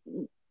because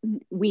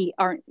we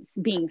aren't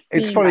being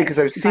It's seen funny by because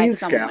I've by seen Scal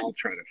someone,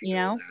 try to you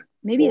fill know? that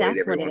Maybe void that's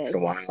every what it once in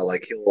is. a while.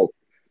 Like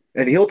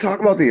he'll talk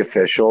about the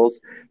officials,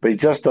 but he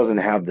just doesn't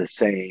have the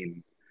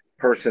same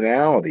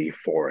personality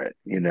for it,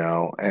 And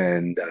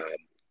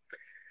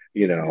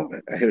No.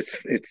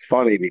 it's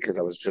funny because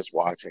I was just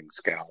watching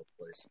Scal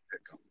play some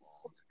pickup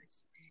ball, and I think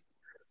he beat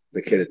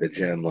the kid at the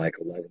gym like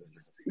 11 and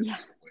nothing in the Yeah,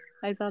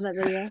 I saw squares. that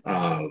video.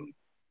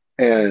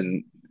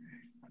 And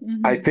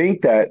I Hmm.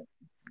 think that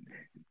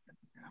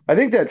I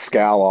think that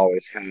Scal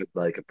always had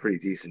like a pretty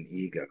decent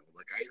ego.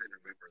 Like I even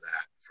remember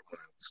that from when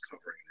I was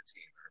covering the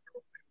team. I remember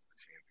when they won the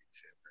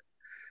championship,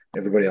 and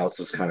everybody else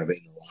was kind of in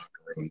the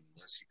locker room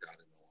unless you got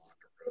in the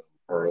locker room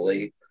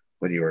early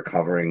when you were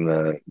covering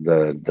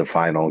the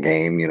final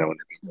game. You know, when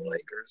they beat the Hmm.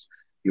 Lakers,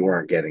 you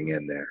weren't getting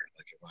in there.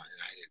 Like and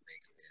I didn't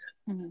make it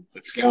in. Hmm.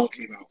 But Scal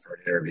came out for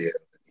an interview,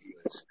 and he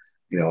was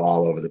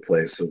all over the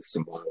place with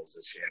some bottles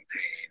of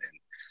champagne, and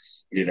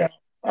you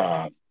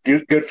know.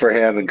 Good for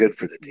him and good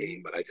for the team,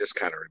 but I just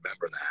kind of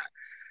remember that,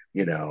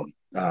 you know.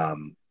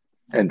 Um,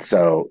 and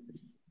so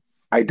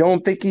I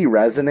don't think he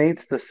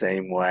resonates the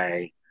same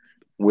way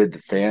with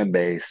the fan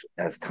base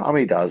as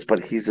Tommy does,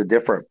 but he's a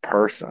different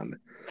person,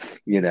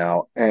 you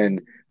know.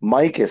 And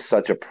Mike is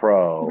such a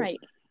pro. Right.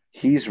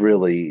 He's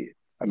really,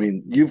 I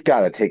mean, you've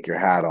got to take your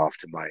hat off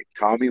to Mike.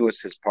 Tommy was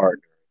his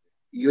partner,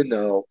 even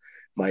though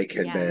Mike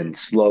had Yeah. been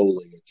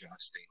slowly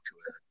adjusting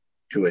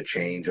to a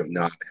change of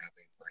not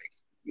having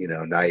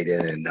night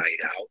in and night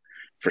out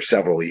for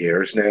several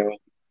years now.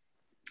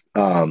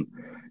 Um,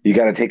 you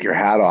got to take your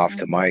hat off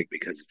to Hmm. Mike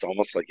because it's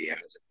almost like he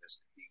hasn't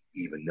missed a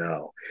beat, even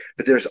though.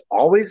 But there's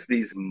always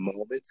these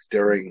moments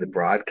during the Yeah,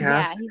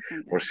 broadcast he's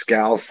been where good.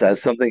 Scal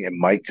says something and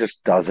Mike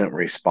just doesn't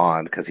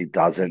respond because he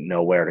doesn't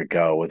know where to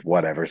go with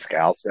whatever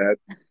Scal said.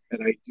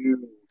 And I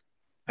do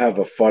have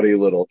a funny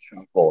little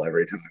chuckle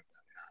every time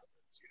that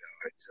happens.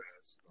 I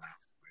just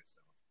laugh to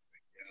myself.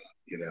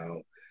 Like,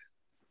 yeah,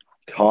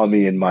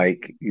 Tommy and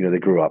Mike, they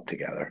grew up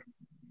together.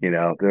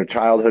 They're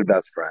childhood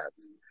best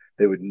friends.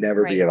 They would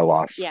never be at Right. a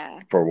loss Yeah.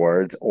 for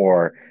words.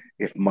 Or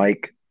if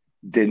Mike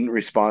didn't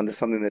respond to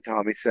something that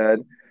Tommy said,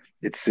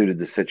 it suited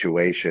the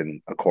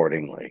situation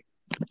accordingly.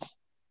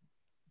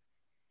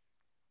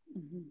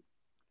 Hmm.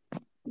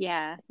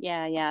 Yeah,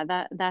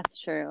 yeah. That's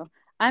true.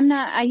 I'm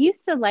not I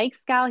used to like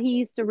Scal. He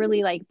used to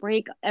really like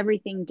break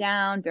everything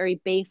down,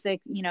 very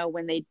basic,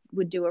 when they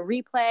would do a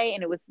replay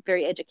and it was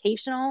very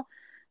educational.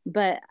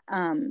 But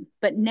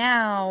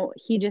now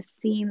he just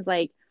seems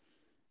like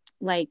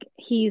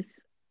he's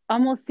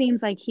almost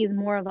seems like he's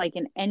more of like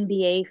an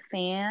NBA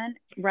fan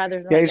rather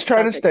than Yeah, like he's a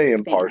trying to Celtics stay fan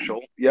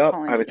impartial. Yep.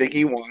 calling I the think game.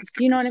 he wants to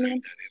Do you know what I present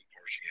mean?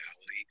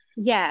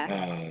 that Yeah,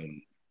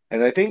 impartiality.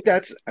 And I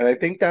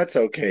think that's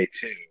okay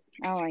too,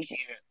 I because you like it.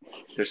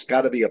 can't there's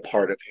gotta be a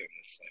part of him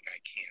that's like, I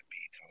can't be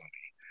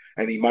Tommy.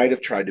 And he might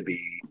have tried to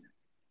be.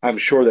 I'm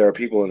sure there are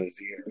people in his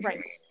ear trying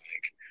Right.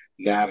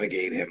 to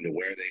navigate him to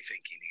where they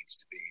think he needs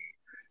to be.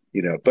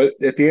 But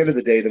at the end of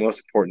the day, the most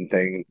important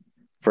thing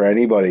for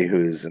anybody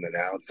who's an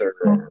announcer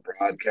or a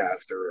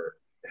broadcaster or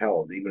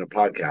hell, even a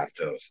podcast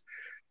host,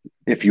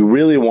 if you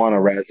really want to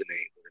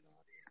resonate with an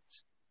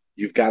audience,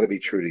 you've got to be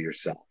true to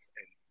yourself.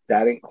 And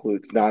that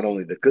includes not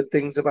only the good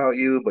things about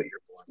you, but your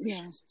Yeah.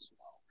 blemishes as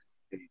well.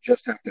 And you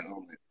just have to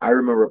own it. I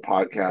remember a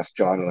podcast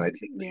John and I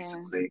did Yeah.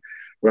 recently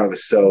where I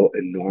was so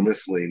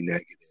enormously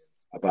negative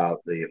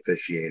about the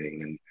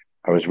officiating, and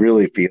I was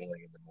really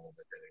feeling in the moment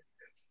that it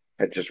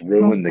had just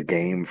ruined the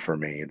game for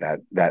me.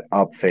 That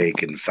up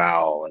fake and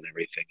foul and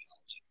everything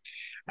else.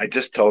 I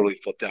just totally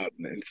flipped out,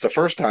 and it's the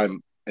first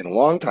time in a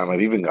long time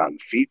I've even gotten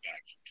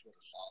feedback from Twitter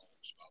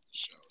followers about the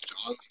show.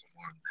 John's the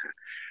one that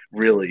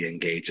really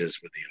engages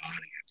with the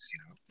audience,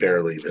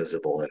 barely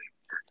visible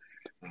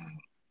anymore,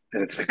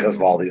 and it's because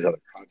of all Hmm. these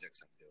other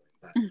projects I'm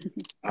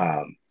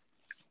doing.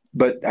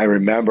 But I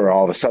remember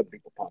all of a sudden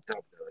people popped up.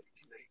 They're like,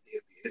 "You hate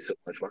the NBA so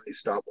much. Why don't you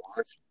stop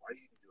watching? Why do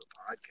you even do a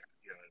podcast?"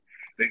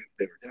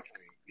 They were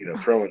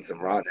definitely throwing some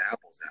rotten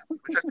apples at me,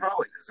 which I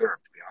probably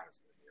deserved, to be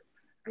honest with you.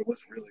 I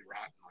was really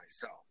rotten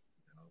myself,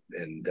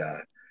 and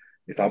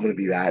if I'm going to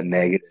be that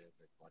negative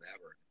and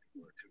whatever, and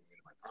people are tuning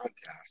into my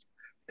podcast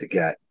to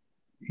get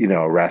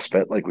a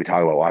respite, like we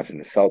talk about watching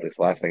the Celtics.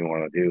 Last thing I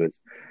want to do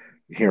is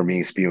hear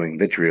me spewing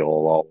vitriol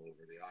all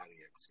over the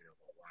audience,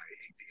 about why I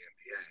hate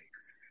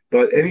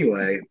the NBA. But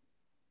anyway,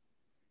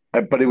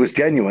 but it was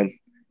genuine.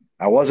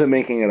 I wasn't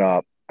making it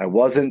up. I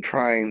wasn't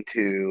trying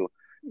to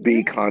be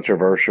Yeah.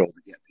 controversial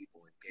to get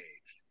people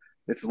engaged.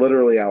 It's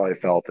literally how I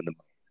felt in the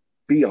moment.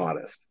 Be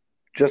honest.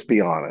 Just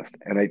be honest.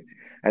 And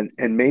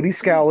maybe Yeah.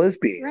 Scal is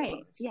being Right.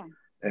 honest. Yeah.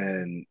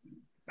 And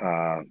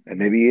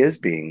maybe he is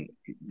being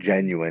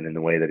genuine in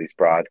the way that he's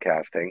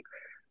broadcasting.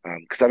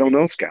 Because I don't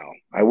know Scal.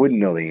 I wouldn't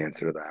know the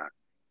answer to that.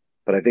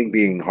 But I think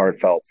being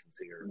heartfelt,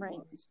 sincere, and Right.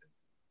 honest,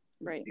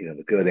 Right.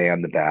 the good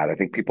and the bad. I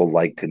think people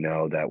like to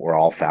know that we're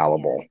all Yeah.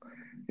 fallible.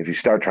 If you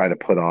start trying to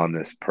put on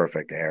this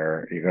perfect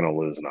air, you're going to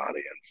lose an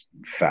audience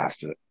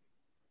faster.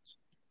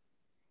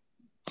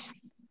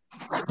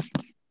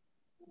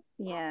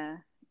 Yeah.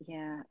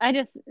 Yeah. I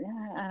don't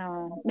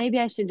know. Maybe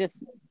I should just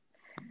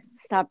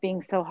stop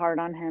being so hard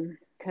on him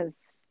because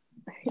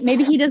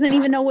maybe he doesn't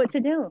even know what to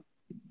do.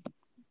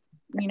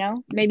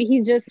 Maybe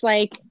he's just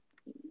like,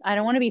 I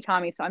don't want to be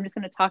Tommy, so I'm just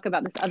going to talk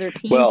about this other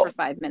team Well, for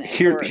 5 minutes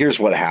here or here's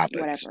what happens.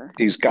 whatever.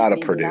 He's Like got a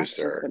maybe that's just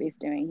producer what he's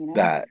doing.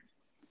 that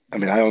I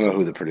mean, I don't know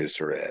who the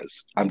producer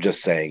is. I'm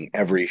just saying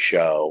every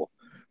show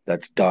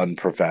that's done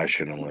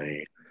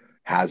professionally,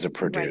 has a Right.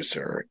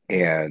 producer.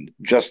 And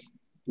just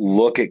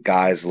look at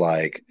guys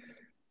like,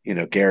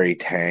 Gary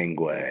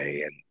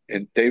Tanguay,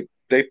 and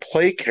they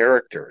play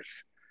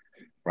characters,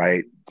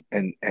 right?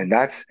 And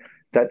that's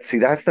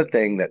the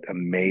thing that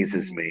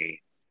amazes Mm-hmm.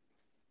 me,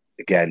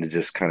 again, to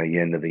just kind of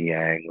yin to the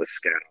yang with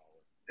Scal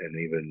and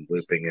even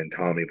looping in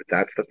Tommy. But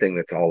that's the thing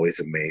that's always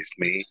amazed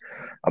me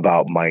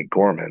about Mike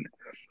Gorman.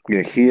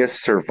 He has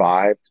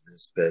survived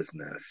this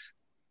business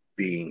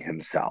being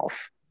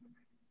himself.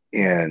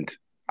 And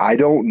I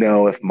don't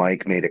know if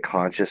Mike made a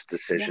conscious Yeah.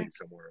 decision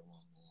somewhere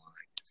along the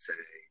line to say,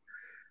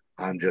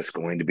 I'm just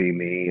going to be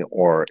me,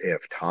 or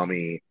if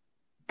Tommy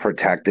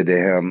protected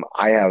him.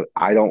 I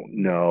don't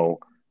know.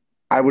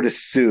 I would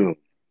assume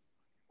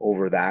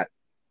over that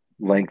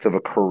length of a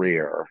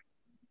career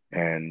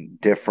and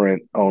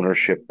different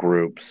ownership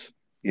groups,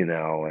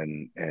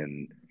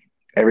 and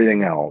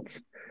everything else,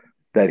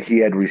 that he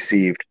had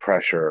received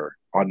pressure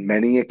on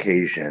many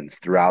occasions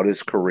throughout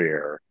his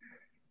career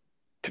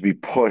to be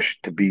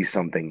pushed to be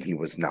something he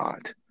was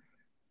not.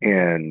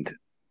 And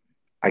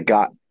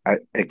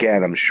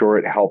again, I'm sure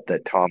it helped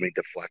that Tommy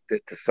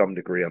deflected to some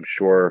degree. I'm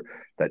sure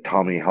that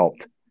Tommy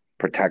helped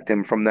protect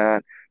him from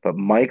that, but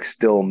Mike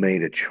still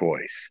made a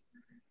choice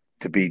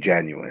to be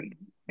genuine.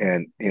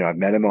 And, I've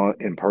met him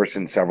in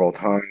person several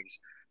times.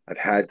 I've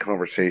had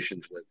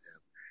conversations with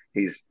him.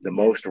 He's the Yeah.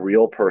 most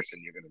real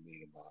person you're going to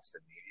meet in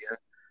Boston media.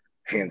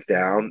 Hands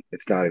down,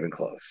 it's not even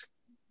close.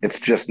 It's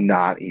just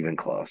not even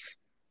close.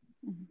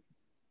 Mhm.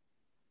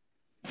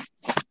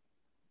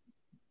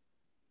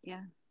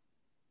 Yeah.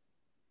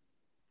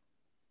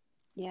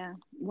 Yeah.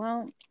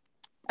 Well,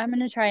 I'm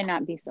gonna try and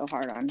not be so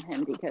hard on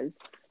him because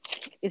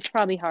it's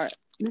probably hard.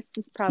 This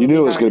is You knew probably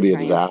it was hard going to to be a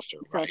try and disaster,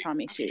 fill right?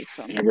 Tommy's shoes.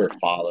 So I'm just Never gonna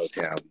followed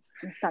him.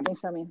 stop being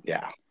so mean.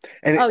 Yeah.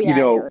 And, Oh yeah, I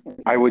knew it was gonna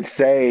be I bad. would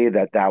say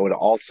that would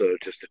also,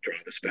 just to draw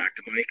this back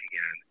to Mike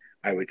again,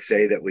 I would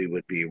say that we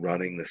would be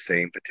running the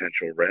same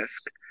potential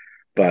risk.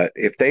 But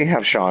if they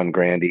have Sean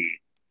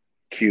Grandy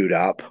queued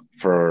up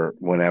for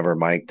whenever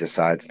Mike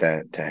decides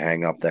to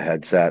hang up the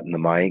headset and the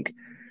mic,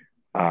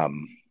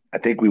 um, I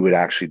think we would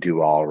actually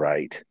do all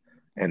right.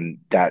 And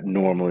that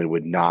normally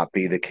would not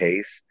be the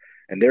case.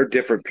 And they're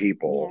different Yeah,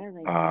 people. I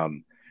like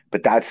that.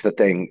 But that's the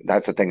thing.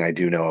 That's the thing I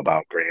do know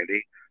about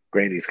Grandy.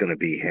 Grandy's going to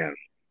be him.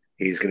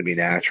 He's going to be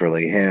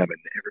naturally him,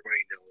 and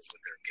everybody knows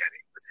what they're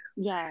getting with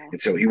him. Yeah.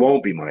 And so he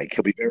won't be Mike.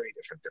 He'll be very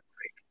different than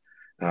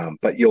Mike.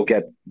 But you'll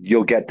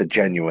get the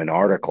genuine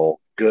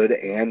article, good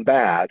and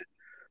bad,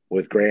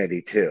 with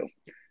Grandy too.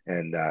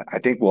 And I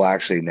think we'll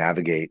actually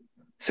navigate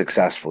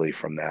successfully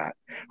from that.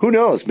 Who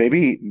knows?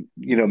 Maybe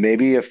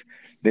if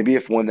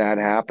when that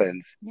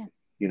happens, Yeah.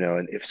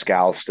 and if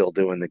Scal's still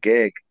doing the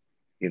gig,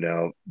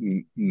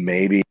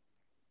 maybe.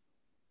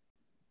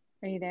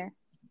 Are you there?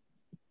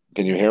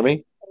 Can you hear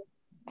me?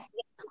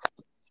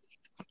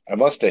 I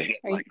must have hit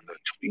Are you? like the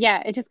tweet Yeah, it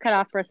button just or cut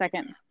off for a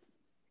something. second.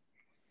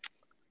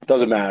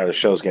 Doesn't matter. The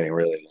show's getting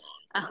really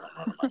long. Oh, I'm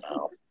running my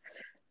mouth.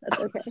 that's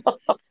okay.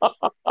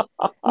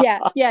 Yeah,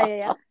 yeah, yeah,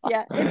 yeah,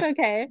 yeah. It's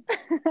okay.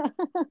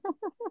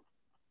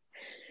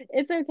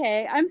 It's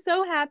okay. I'm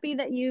so happy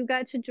that you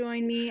got to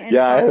join me and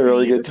Yeah, I talk had a to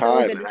really me. It good was so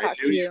time, good and to I talk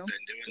knew to you've you.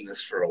 been doing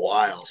this for a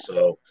while,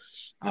 so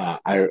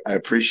I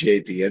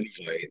appreciate the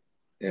invite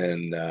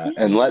and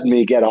Yeah, letting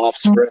me get off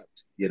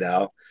script.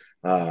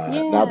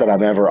 Not that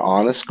I'm yeah, ever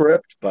on a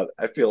script, but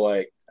I feel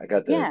like I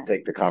got to yeah,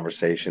 take the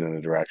conversation in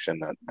a direction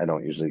that I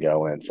don't usually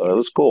go in. So yeah, it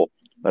was cool.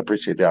 I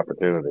appreciate the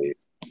opportunity.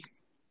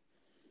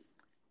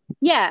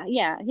 yeah,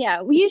 yeah,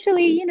 yeah. We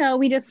usually,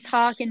 we just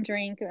talk and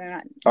drink. We're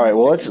not All right,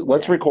 well like let's into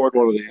it, record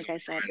one of these like on I a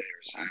said. Friday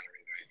or So. Saturday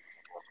night in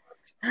a couple of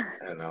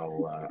months, and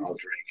I'll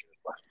drink it.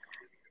 We'll have a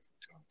completely different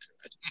tone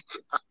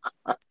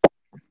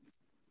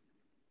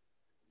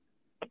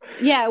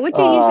Yeah, to it. I what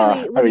do mean, you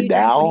drink? What do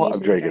now you I'm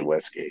usually drinking drink?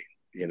 whiskey.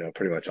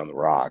 Pretty much on the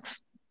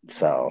rocks.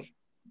 So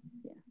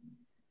Yeah.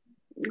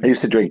 I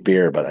used to drink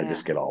beer, but I Yeah.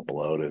 just get all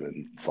bloated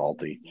and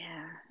salty.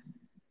 Yeah.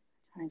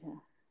 Trying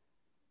to.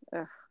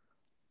 Ugh.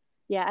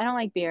 Yeah, I don't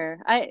like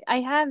beer.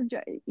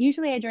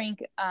 Usually I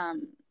drink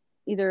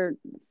either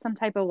some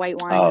type of white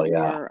wine Oh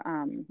yeah, or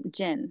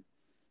gin.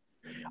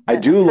 I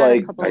I've do had a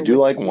like couple I of do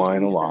like whiskey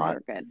wine a gins that lot.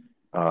 are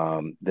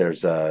good.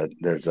 There's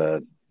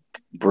a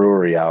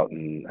brewery out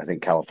in, I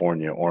think,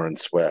 California, Orange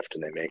Swift,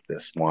 and they make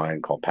this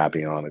wine called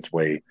Papillon. It's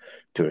way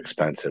too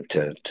expensive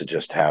to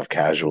just have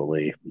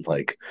casually,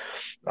 like,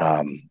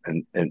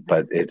 and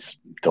but it's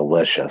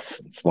delicious.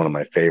 It's one of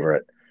my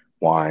favorite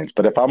wines.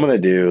 But if I'm gonna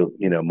do,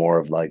 more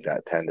of like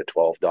that $10 to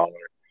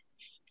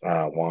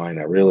 $12 wine,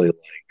 I really like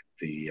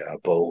the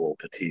Bogle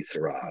Petit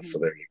Syrah. So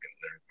Mhm. there you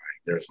go.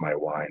 There's my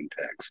wine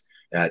picks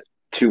at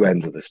two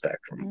ends of the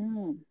spectrum.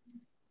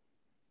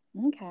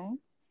 Mm, okay.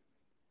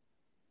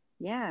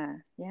 Yeah,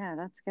 yeah,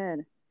 that's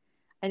good.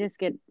 I just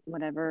get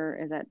whatever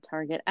is at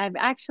Target. I've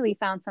actually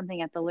found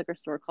something at the liquor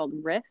store called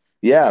Riff.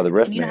 Yeah, the And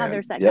Riff you know how Man.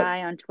 there's that Yep.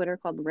 guy on Twitter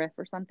called Riff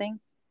or something?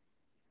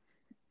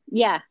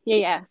 Yeah, yeah,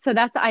 yeah. So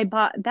I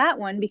bought that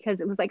one because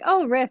it was like,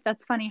 oh, Riff,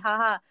 that's funny,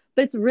 haha.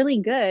 But it's really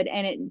good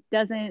and it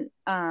doesn't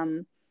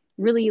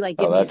really like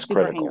Oh, give me a that's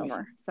super critical.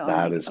 hangover. So I'm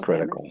That like, is okay, I'm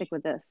gonna critical. stick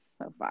with this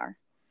so far.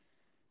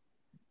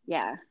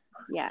 Yeah.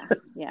 Yeah.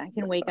 Yeah. I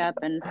can wake up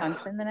and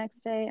function the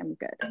next day. I'm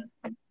good.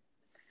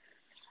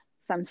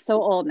 So I'm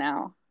so old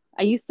now.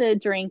 I used to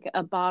drink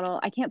a bottle.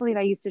 I can't believe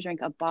I used to drink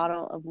a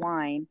bottle of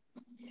wine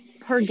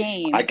per I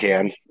game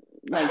can.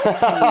 like 10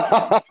 years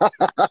ago.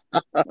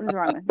 What is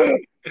wrong with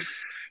me?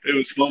 It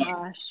was fun.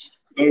 Gosh.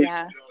 The only reason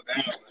Yeah.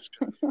 doing that was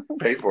because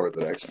pay for it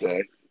the next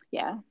day.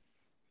 Yeah.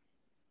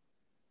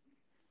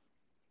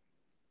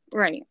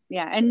 Right.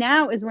 Yeah. And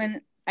now is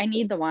when I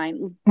need the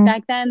wine.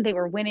 Back then they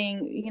were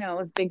winning, it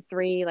was big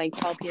three, like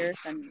Paul Pierce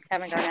and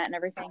Kevin Garnett and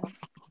everything.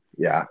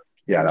 Yeah,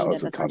 Didn't that need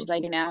was it a as ton much of as I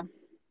do fun. now.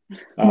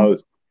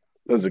 That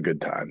was a good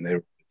time. They were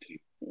a good team.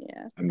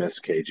 Yeah. I miss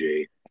KG.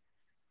 It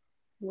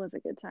was a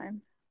good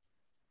time.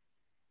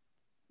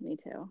 Me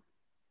too.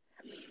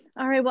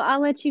 All right. Well,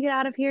 I'll let you get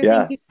out of here. Yeah,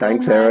 Thank you so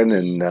thanks, Aaron, much.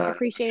 and I I'm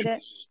appreciate sure it.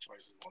 this is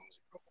twice as long as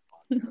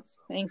a normal podcast,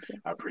 so Thank you.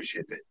 I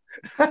appreciate it.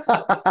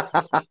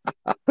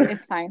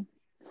 It's fine.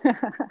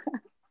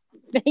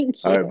 Thank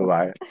All right,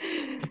 bye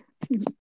you. bye.